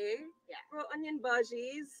wine, okay? Yeah. Raw onion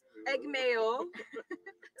bhajis, egg mayo,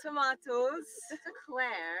 tomatoes.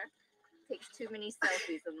 Claire takes too many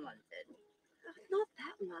selfies in London. Not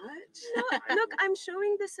that much. No, look, I'm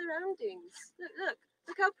showing the surroundings.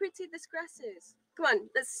 Look how pretty this grass is. Come on,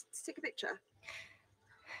 let's take a picture.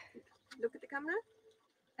 Look at the camera.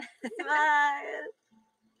 Smile.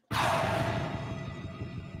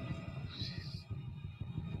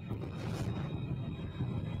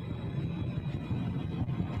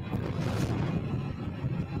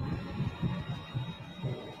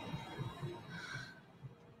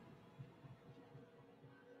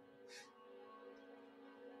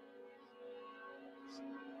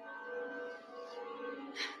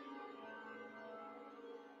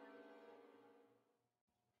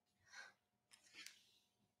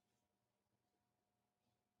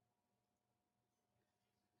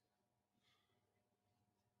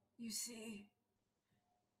 You see,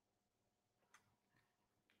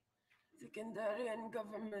 the Kandarian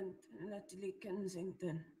government in Natalie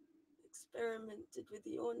Kensington experimented with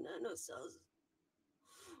your nanocells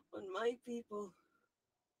on my people,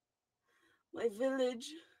 my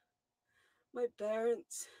village, my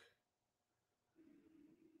parents,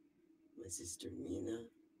 my sister Mina.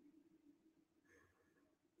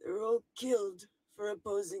 They were all killed for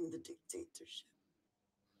opposing the dictatorship.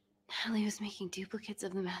 Natalie was making duplicates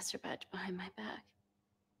of the master badge behind my back.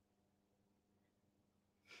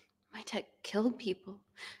 My tech killed people.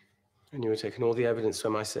 And you were taking all the evidence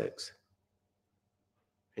from MI6?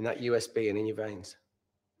 In that USB and in your veins?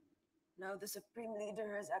 Now the Supreme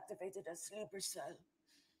Leader has activated a sleeper cell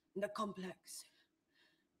in the complex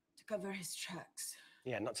to cover his tracks.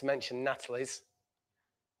 Yeah, not to mention Natalie's.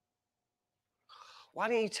 Why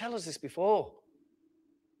didn't you tell us this before?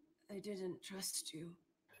 I didn't trust you.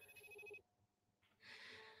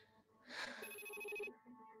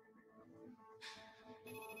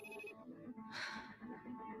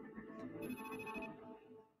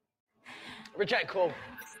 Reject call.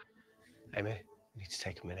 Amy, we need to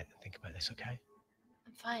take a minute and think about this, okay?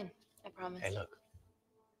 I'm fine, I promise. Hey, look.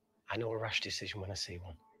 I know a rash decision when I see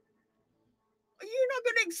one. Are you not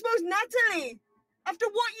going to expose Natalie after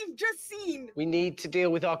what you've just seen? We need to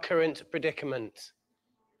deal with our current predicament.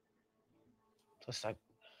 Plus, I really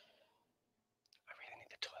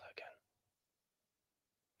need the toilet again.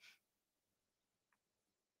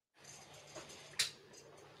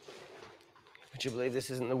 Would you believe this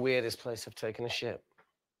isn't the weirdest place I've taken a shit?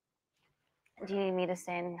 Do you need me to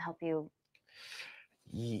stay and help you?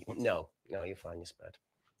 No, you're fine, you're spared.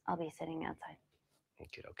 I'll be sitting outside.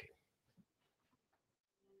 Okay.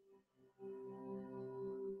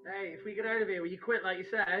 Hey, if we get out of here, will you quit like you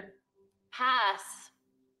said? Pass.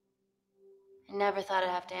 I never thought I'd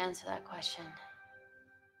have to answer that question.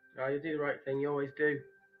 Oh, you do the right thing, you always do.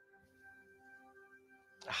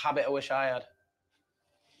 A habit I wish I had.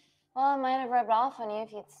 Well, it might have rubbed off on you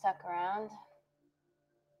if you'd stuck around.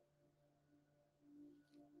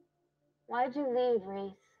 Why'd you leave,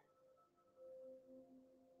 Reese?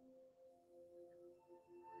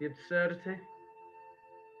 The absurdity.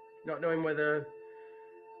 Not knowing whether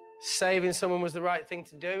saving someone was the right thing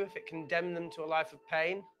to do, if it condemned them to a life of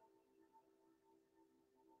pain.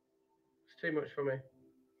 It's too much for me.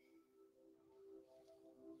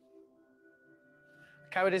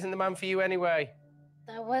 Coward isn't the man for you anyway.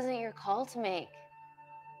 That wasn't your call to make.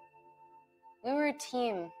 We were a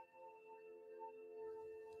team.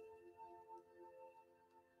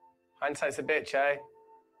 Hindsight's a bitch, eh?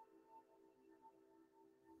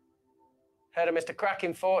 Heard of Mr.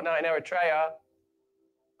 Cracking Fortnite in Eritrea.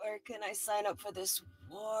 Where can I sign up for this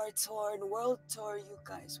war-torn world tour you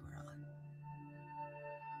guys were on?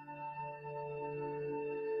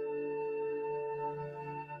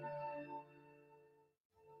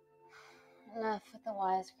 Enough with the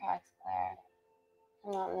wisecracks, Claire.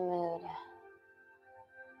 I'm not in the mood.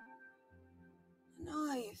 I know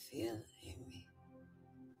how you feel, Amy.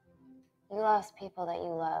 You lost people that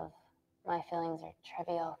you love. My feelings are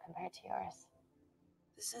trivial compared to yours.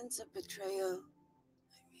 The sense of betrayal.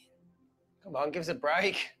 Come on, give us a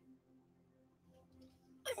break.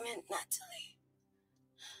 I meant Natalie.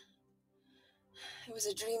 It was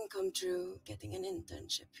a dream come true, getting an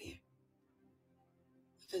internship here.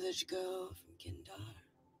 A village girl from Kindar,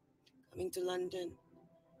 coming to London,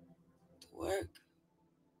 to work,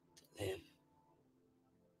 to live,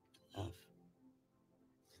 to love.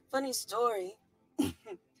 Funny story.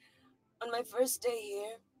 On my first day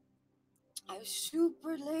here, I was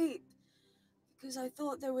super late because I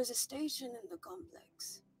thought there was a station in the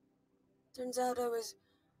complex. Turns out I was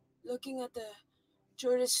looking at the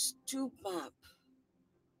tourist tube map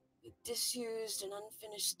with disused and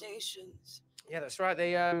unfinished stations. Yeah, that's right.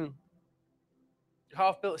 The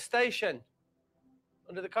half-built station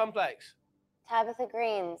under the complex. Tabitha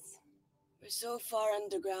Green's. We're so far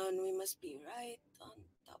underground, we must be right on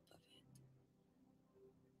top of it.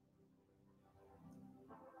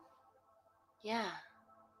 Yeah.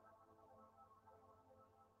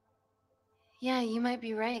 Yeah, you might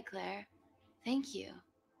be right, Claire. Thank you.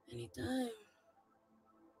 Anytime.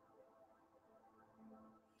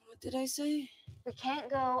 What did I say? We can't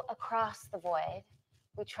go across the void.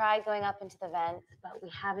 We tried going up into the vent, but we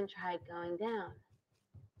haven't tried going down.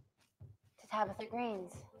 To Tabitha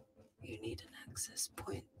Green's. You need an access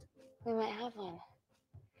point. We might have one.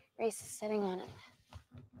 Reese is sitting on it.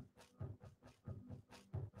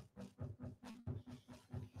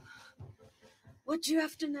 What do you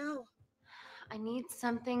have to know? I need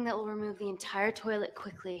something that will remove the entire toilet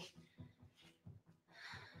quickly.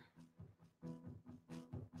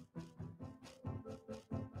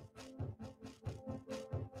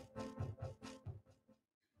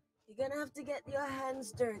 You're gonna have to get your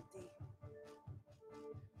hands dirty.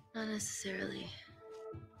 Not necessarily.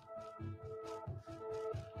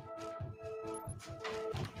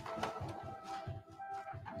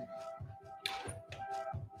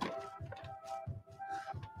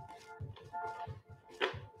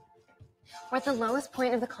 We're at the lowest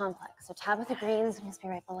point of the complex, so Tabitha Green's must be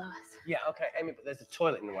right below us. Yeah, okay, Amy, but there's a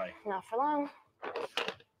toilet in the way. Not for long.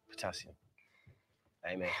 Potassium.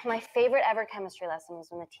 Amy. My favorite ever chemistry lesson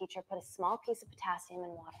was when the teacher put a small piece of potassium in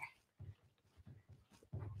water.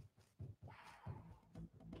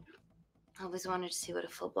 I always wanted to see what a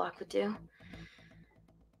full block would do.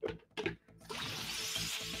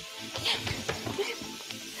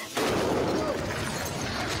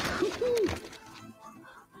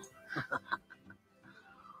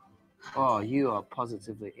 Oh, you are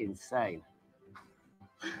positively insane.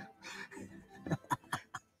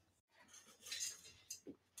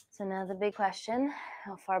 So now the big question,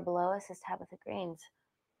 how far below us is Tabitha Green's?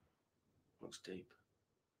 Looks deep.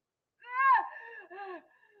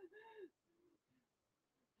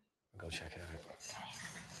 I'll go check it out.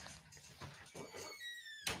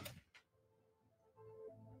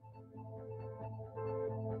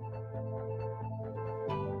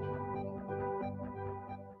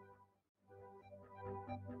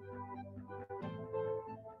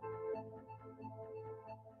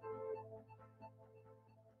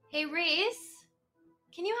 Hey, Reese,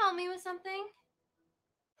 can you help me with something?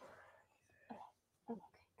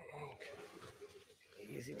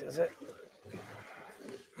 Easy does it.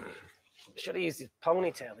 Should have used his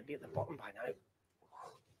ponytail. He'd be at the bottom by now.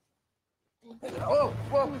 Oh,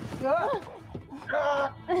 whoa!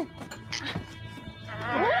 Ah!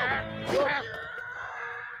 Ah!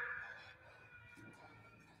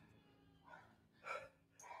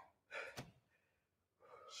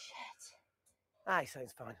 Shit. Aye,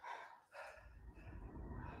 sounds fine.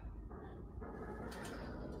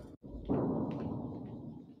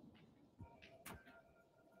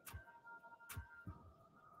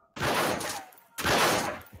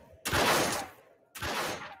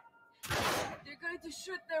 to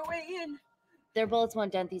shoot their way in. Their bullets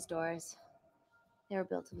won't dent these doors. They were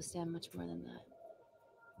built to withstand much more than that.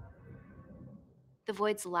 The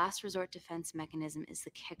Void's last resort defense mechanism is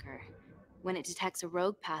the kicker. When it detects a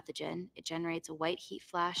rogue pathogen, it generates a white heat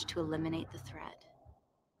flash to eliminate the threat.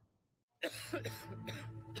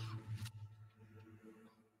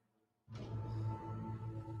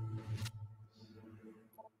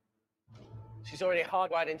 She's already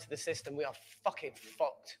hardwired into the system. We are fucking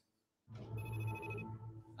fucked.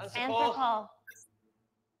 Answer call.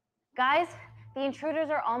 Guys, the intruders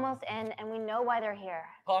are almost in, and we know why they're here.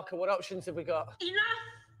 Parker, what options have we got? Enough!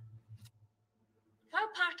 While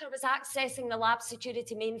Parker was accessing the lab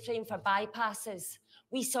security mainframe for bypasses,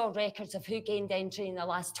 we saw records of who gained entry in the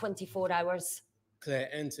last 24 hours. Claire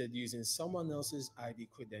entered using someone else's ID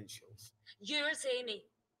credentials. Yours, Amy.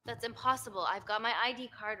 That's impossible. I've got my ID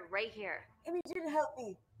card right here. Amy didn't help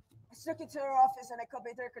me. I snuck into her office and I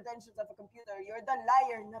copied her credentials off a computer. You're the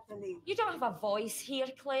liar, Natalie. You don't have a voice here,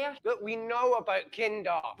 Claire. Look, we know about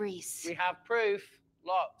Kindar. Reese. We have proof.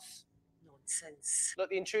 Lots. Nonsense. Look,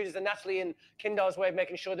 the intruders are Natalie and Kindar's way of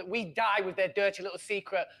making sure that we die with their dirty little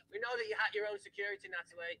secret. We know that you hack your own security,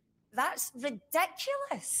 Natalie. That's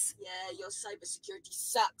ridiculous. Yeah, your cybersecurity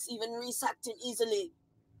sucks. Even Reese hacked in easily.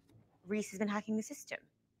 Reese has been hacking the system.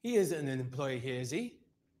 He isn't an employee here, is he?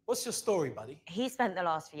 What's your story, buddy? He spent the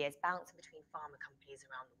last few years bouncing between pharma companies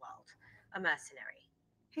around the world. A mercenary.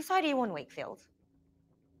 Whose side are you on, Wakefield?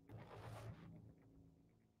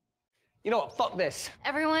 You know what? Fuck this.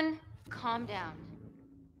 Everyone, calm down.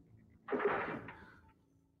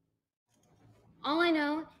 All I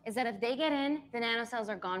know is that if they get in, the nanocells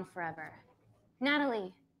are gone forever.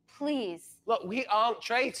 Natalie, please. Look, we aren't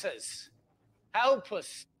traitors. Help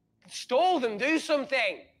us. Stall them. Do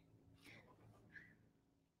something.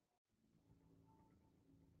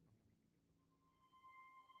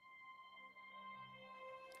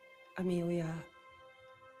 Amelia,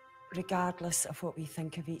 regardless of what we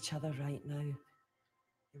think of each other right now,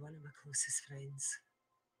 you're one of my closest friends.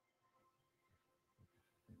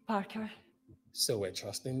 Parker? So we're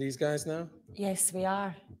trusting these guys now? Yes, we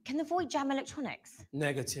are. Can the Void jam electronics?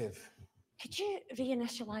 Negative. Could you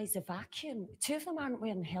reinitialize the vacuum? Two of them aren't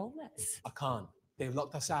wearing helmets. I can't. They've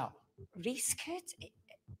locked us out. Reese could.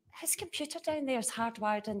 His computer down there is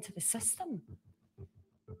hardwired into the system.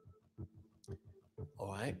 All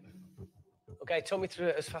right. Okay, talk me through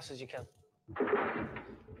it as fast as you can.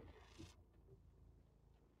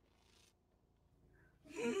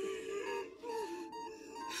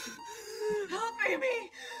 Help,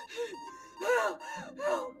 Amy! Help!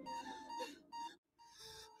 Help!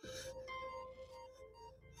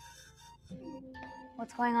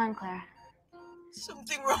 What's going on, Claire?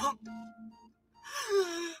 Something wrong.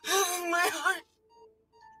 My heart.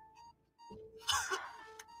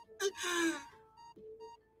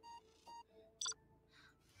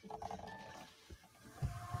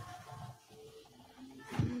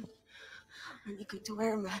 Are you going to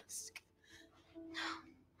wear a mask?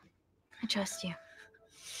 I trust you.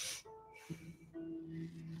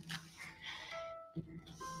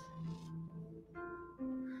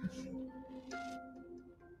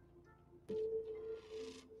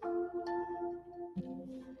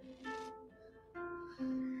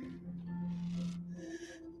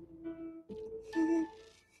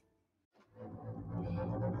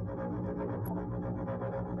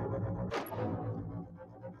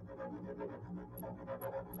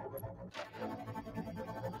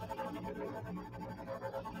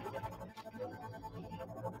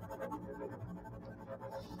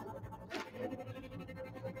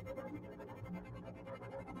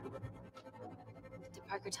 Did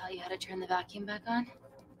Parker tell you how to turn the vacuum back on?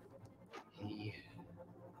 Yeah.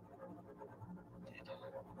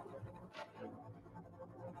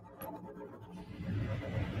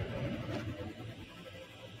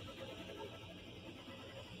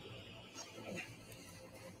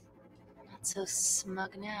 Not so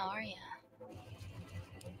smug now, are you?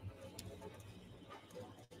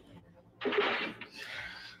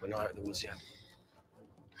 We're not out of the woods yet.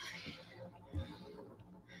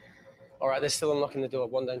 All right, they're still unlocking the door.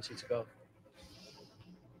 One down, two to go.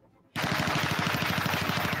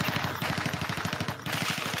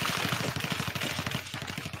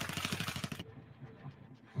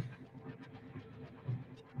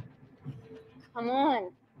 Come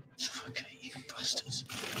on. Okay, you bastards.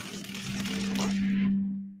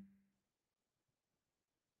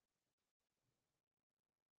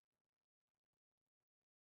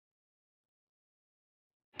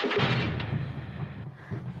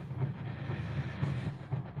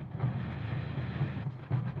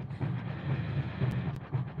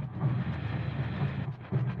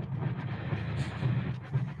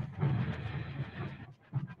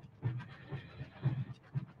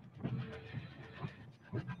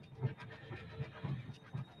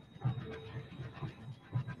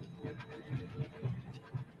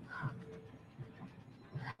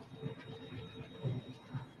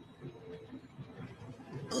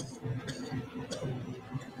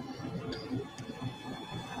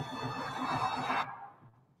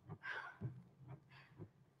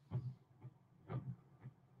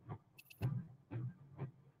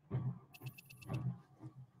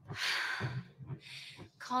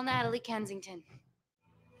 Call Natalie Kensington.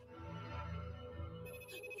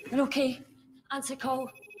 You're okay? Answer call.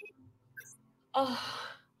 Oh,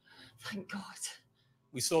 thank God.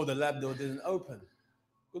 We saw the lab door didn't open.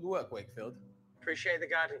 Good work, Wakefield. Appreciate the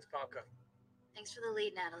guidance, Parker. Thanks for the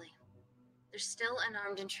lead, Natalie. There's still an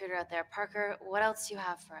armed intruder out there. Parker, what else do you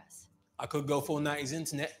have for us? I could go full 90s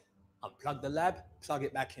internet, unplug the lab, plug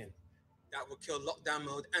it back in. That will kill lockdown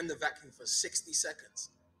mode and the vacuum for 60 seconds.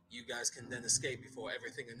 You guys can then escape before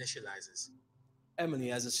everything initializes. Emily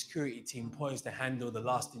has a security team poised to handle the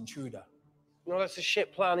last intruder. No, that's a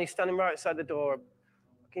shit plan. He's standing right outside the door. A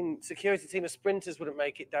fucking security team of sprinters wouldn't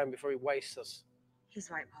make it down before he wastes us. He's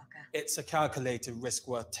right, Parker. It's a calculated risk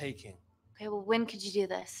worth taking. Okay, well, when could you do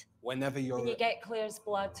this? Whenever you're... When you get Claire's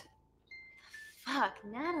blood. Fuck,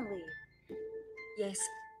 Natalie. Yes,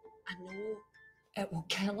 I know it will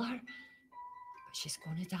kill her, but she's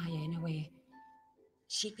gonna die anyway.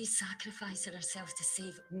 She'd be sacrificing herself to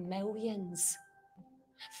save millions.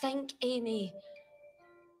 Think, Amy.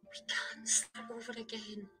 We can't start over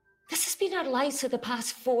again. This has been our lives for the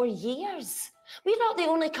past 4 years. We're not the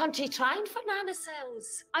only country trying for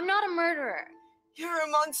nanocells. I'm not a murderer. You're a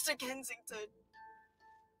monster, Kensington.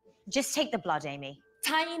 Just take the blood, Amy.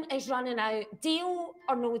 Time is running out. Deal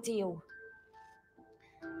or no deal?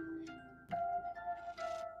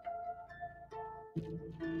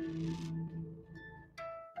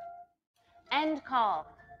 End call.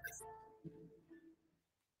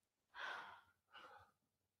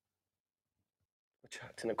 We're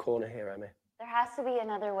trapped in a corner here, Emmy. There has to be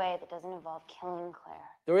another way that doesn't involve killing Claire.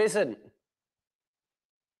 There isn't.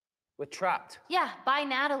 We're trapped. Yeah, by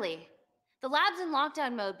Natalie. The lab's in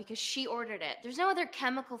lockdown mode because she ordered it. There's no other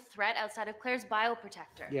chemical threat outside of Claire's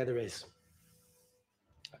bioprotector. Yeah, there is.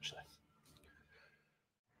 Actually.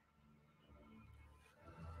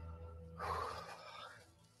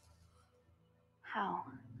 How?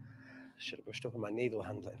 Should have brushed up on my needle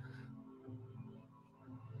handling.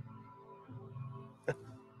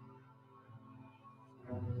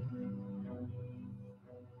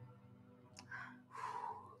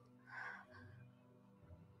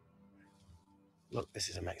 Look, this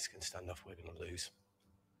is a Mexican standoff we're going to lose.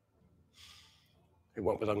 It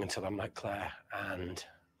won't be long until I'm like Claire, and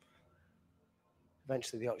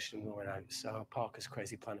eventually the oxygen will run out, so Parker's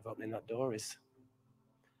crazy plan of opening that door is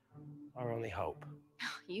our only hope.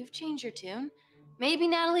 You've changed your tune. Maybe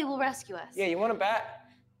Natalie will rescue us. Yeah, you want to bet?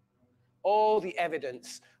 All the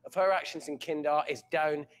evidence of her actions in Kindar is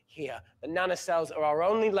down here. The nanocells are our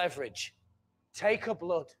only leverage. Take her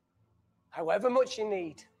blood, however much you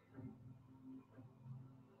need.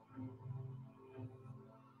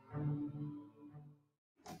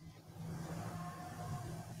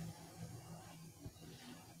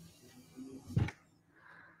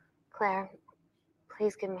 Claire,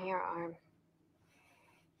 please give me your arm.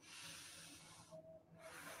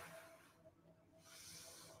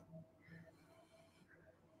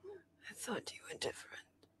 I thought you were different.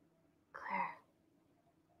 Claire.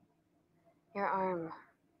 Your arm.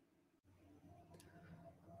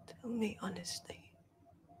 Tell me honestly.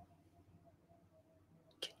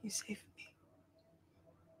 Can you save me?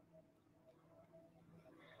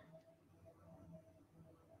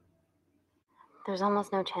 There's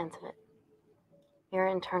almost no chance of it. Your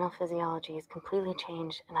internal physiology is completely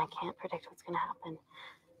changed, and I can't predict what's going to happen.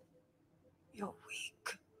 You're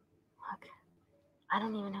weak. Look, I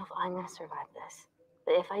don't even know if I'm going to survive this.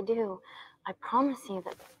 But if I do, I promise you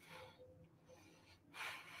that...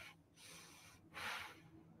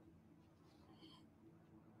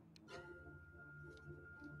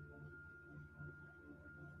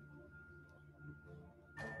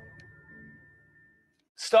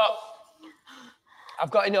 Stop. I've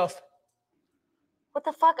got enough. What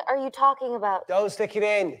the fuck are you talking about? Don't stick it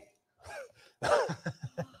in.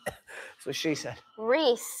 That's what she said.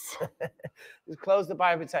 Reese. Just close the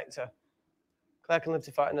bioprotector. Claire can live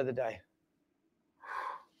to fight another day.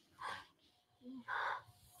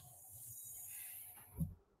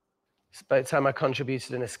 It's about time I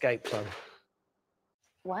contributed an escape plan.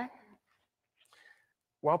 What?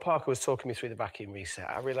 While Parker was talking me through the vacuum reset,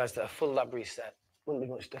 I realized that a full lab reset wouldn't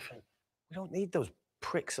be much different. We don't need those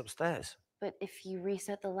pricks upstairs. But if you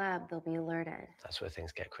reset the lab, they'll be alerted. That's where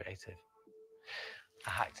things get creative. I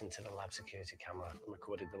hacked into the lab security camera and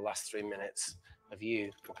recorded the last 3 minutes of you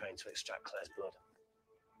preparing to extract Claire's blood.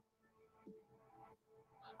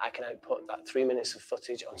 I can output that 3 minutes of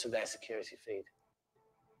footage onto their security feed.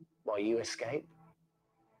 while you escape,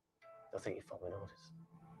 they'll think you're following orders.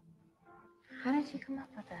 How did you come up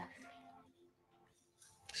with this?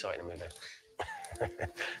 Saw it in a movie.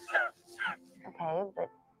 Okay, but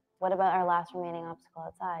what about our last remaining obstacle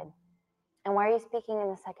outside? And why are you speaking in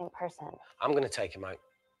the second person? I'm going to take him out.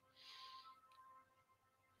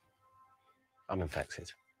 I'm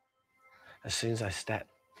infected. As soon as I step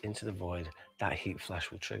into the void, that heat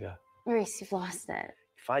flash will trigger. Maurice, you've lost it.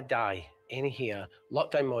 If I die in here,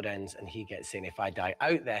 lockdown mode ends and he gets in. If I die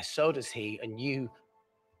out there, so does he, and you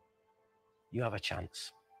have a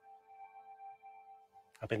chance.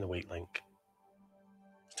 I've been the weak link.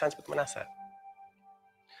 It's time to become an asset.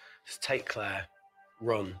 Just take Claire,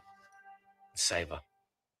 run, and save her.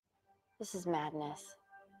 This is madness.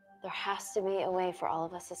 There has to be a way for all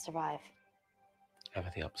of us to survive.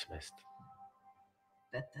 Ever the optimist.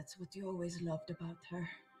 Bet that's what you always loved about her.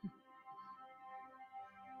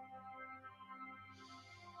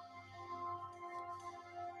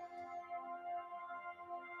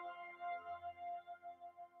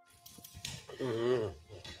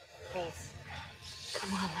 Reese,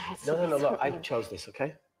 come on, let's No, do look, I something. chose this,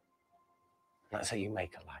 okay? That's how you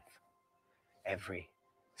make a life. Every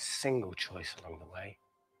single choice along the way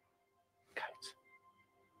counts.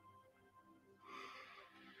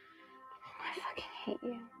 I fucking hate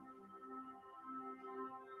you.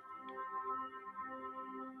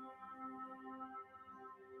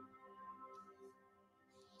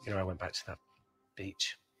 You know, I went back to that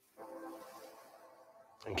beach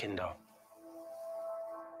in Kindar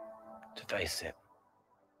to face it.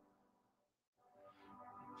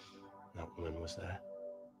 That woman was there.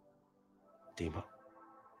 Dima.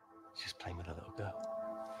 She's playing with a little girl.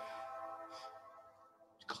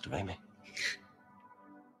 She called her Amy.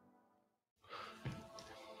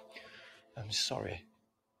 I'm sorry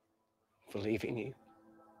for leaving you.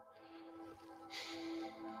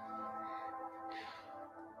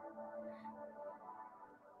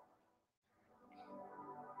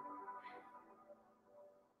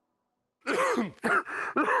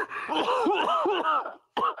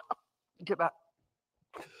 Get back.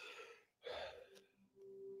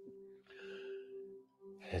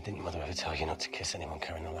 Didn't your mother ever tell you not to kiss anyone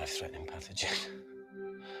carrying a life-threatening pathogen?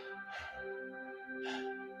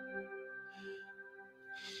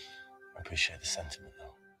 I appreciate the sentiment,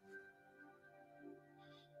 though.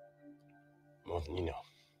 More than you know.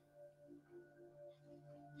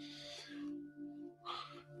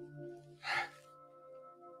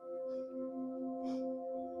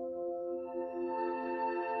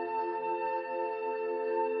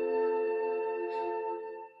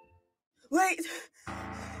 Wait!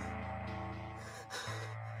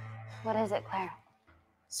 What is it, Claire?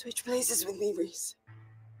 Switch places with me, Reese.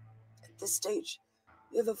 At this stage,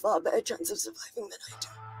 you have a far better chance of surviving than I do.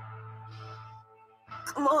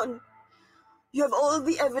 Come on. You have all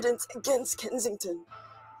the evidence against Kensington.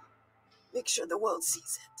 Make sure the world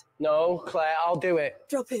sees it. No, Claire, I'll do it.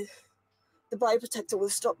 Drop it. The bioprotector will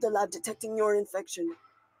stop the lab detecting your infection,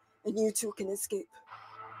 and you two can escape.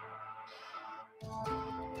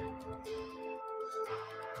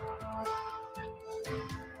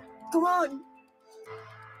 Come on!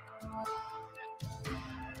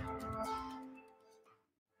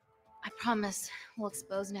 I promise we'll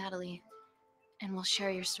expose Natalie, and we'll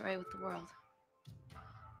share your story with the world.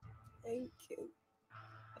 Thank you.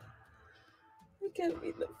 We can't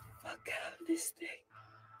beat the fuck out of this thing.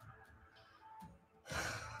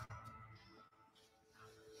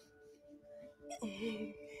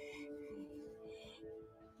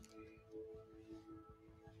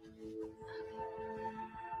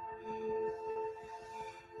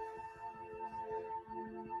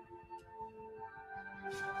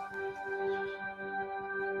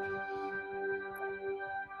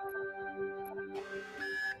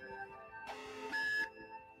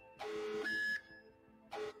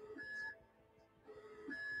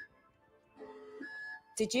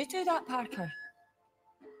 Did you do that, Parker?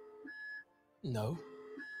 No.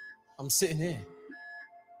 I'm sitting here.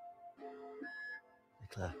 Hey,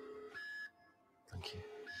 Claire. Thank you.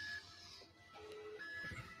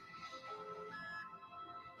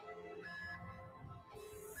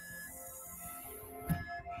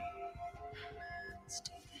 Let's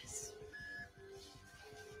do this.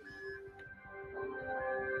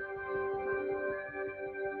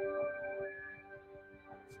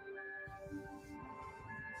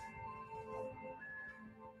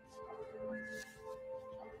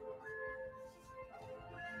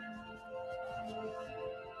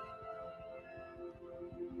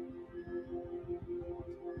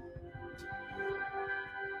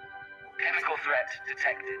 Chemical threat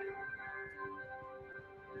detected.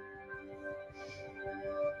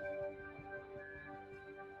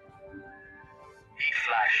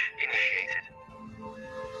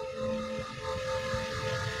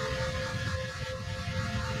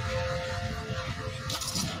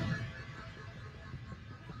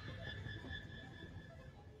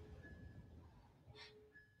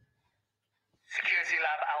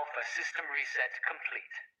 reset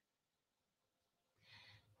complete.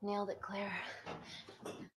 Nailed it, Claire.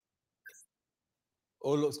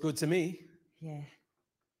 All looks good to me. Yeah.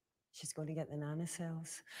 She's going to get the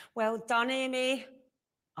nanocells. Well done, Amy.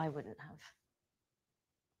 I wouldn't have.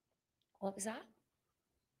 What was that?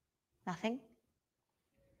 Nothing?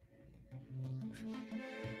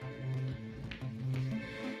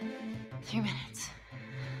 3 minutes.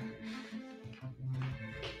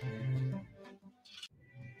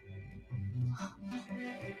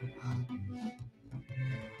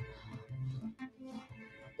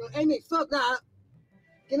 Yo, Amy, fuck that!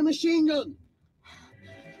 Get a machine gun!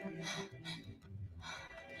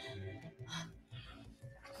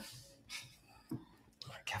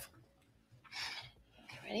 Careful.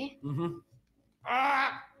 Okay, ready? Mm-hmm.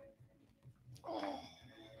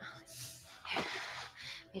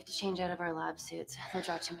 We have to change out of our lab suits. They'll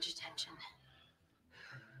draw too much attention.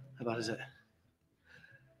 How bad is it?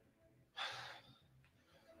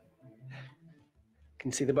 Can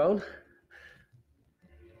you see the bone?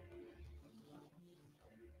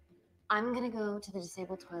 I'm gonna go to the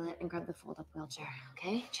disabled toilet and grab the fold-up wheelchair,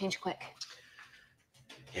 okay? Change quick.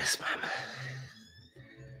 Yes, ma'am.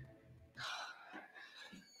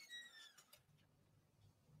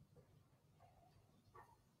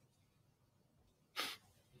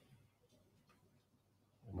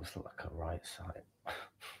 It must look like a right side.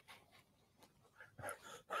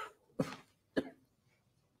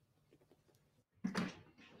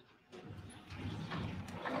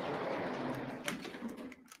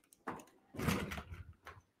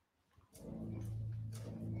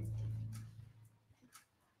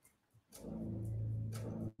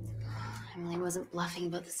 Emily wasn't bluffing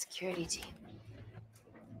about the security team.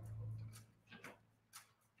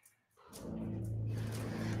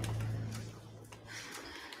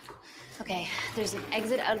 Okay, there's an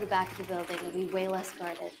exit out of the back of the building. It'll be way less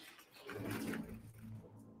guarded.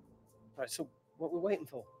 Right, so what we're waiting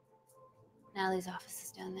for? Natalie's office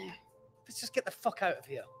is down there. Let's just get the fuck out of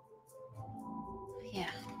here. Yeah,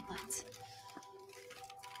 let's.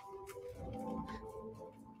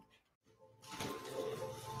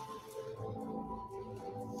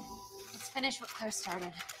 Let's finish what Claire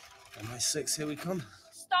started. MI6, here we come.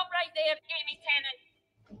 Stop right there, Amy Tennant.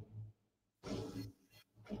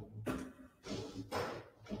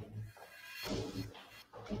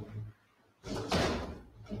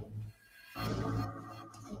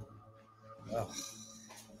 Oh.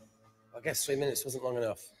 I guess 3 minutes wasn't long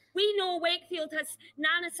enough. We know Wakefield has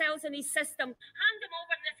nanocells in his system. Hand him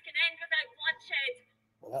over and this can end without bloodshed.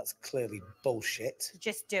 Well, that's clearly bullshit.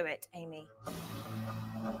 Just do it, Amy.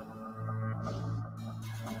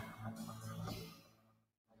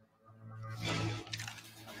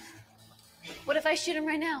 What if I shoot him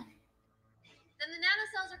right now? Then the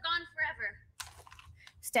nanocells are gone forever.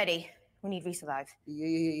 Steady. We need Reese alive.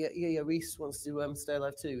 Yeah. Reese wants to stay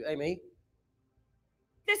alive too. Amy?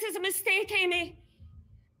 This is a mistake, Amy.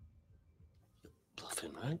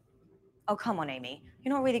 Bluffing, right? Oh, come on, Amy.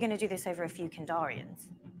 You're not really going to do this over a few Kandarians.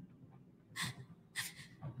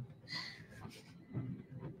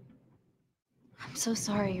 I'm so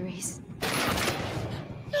sorry, Reese.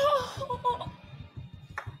 No!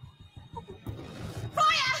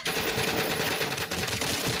 Fire!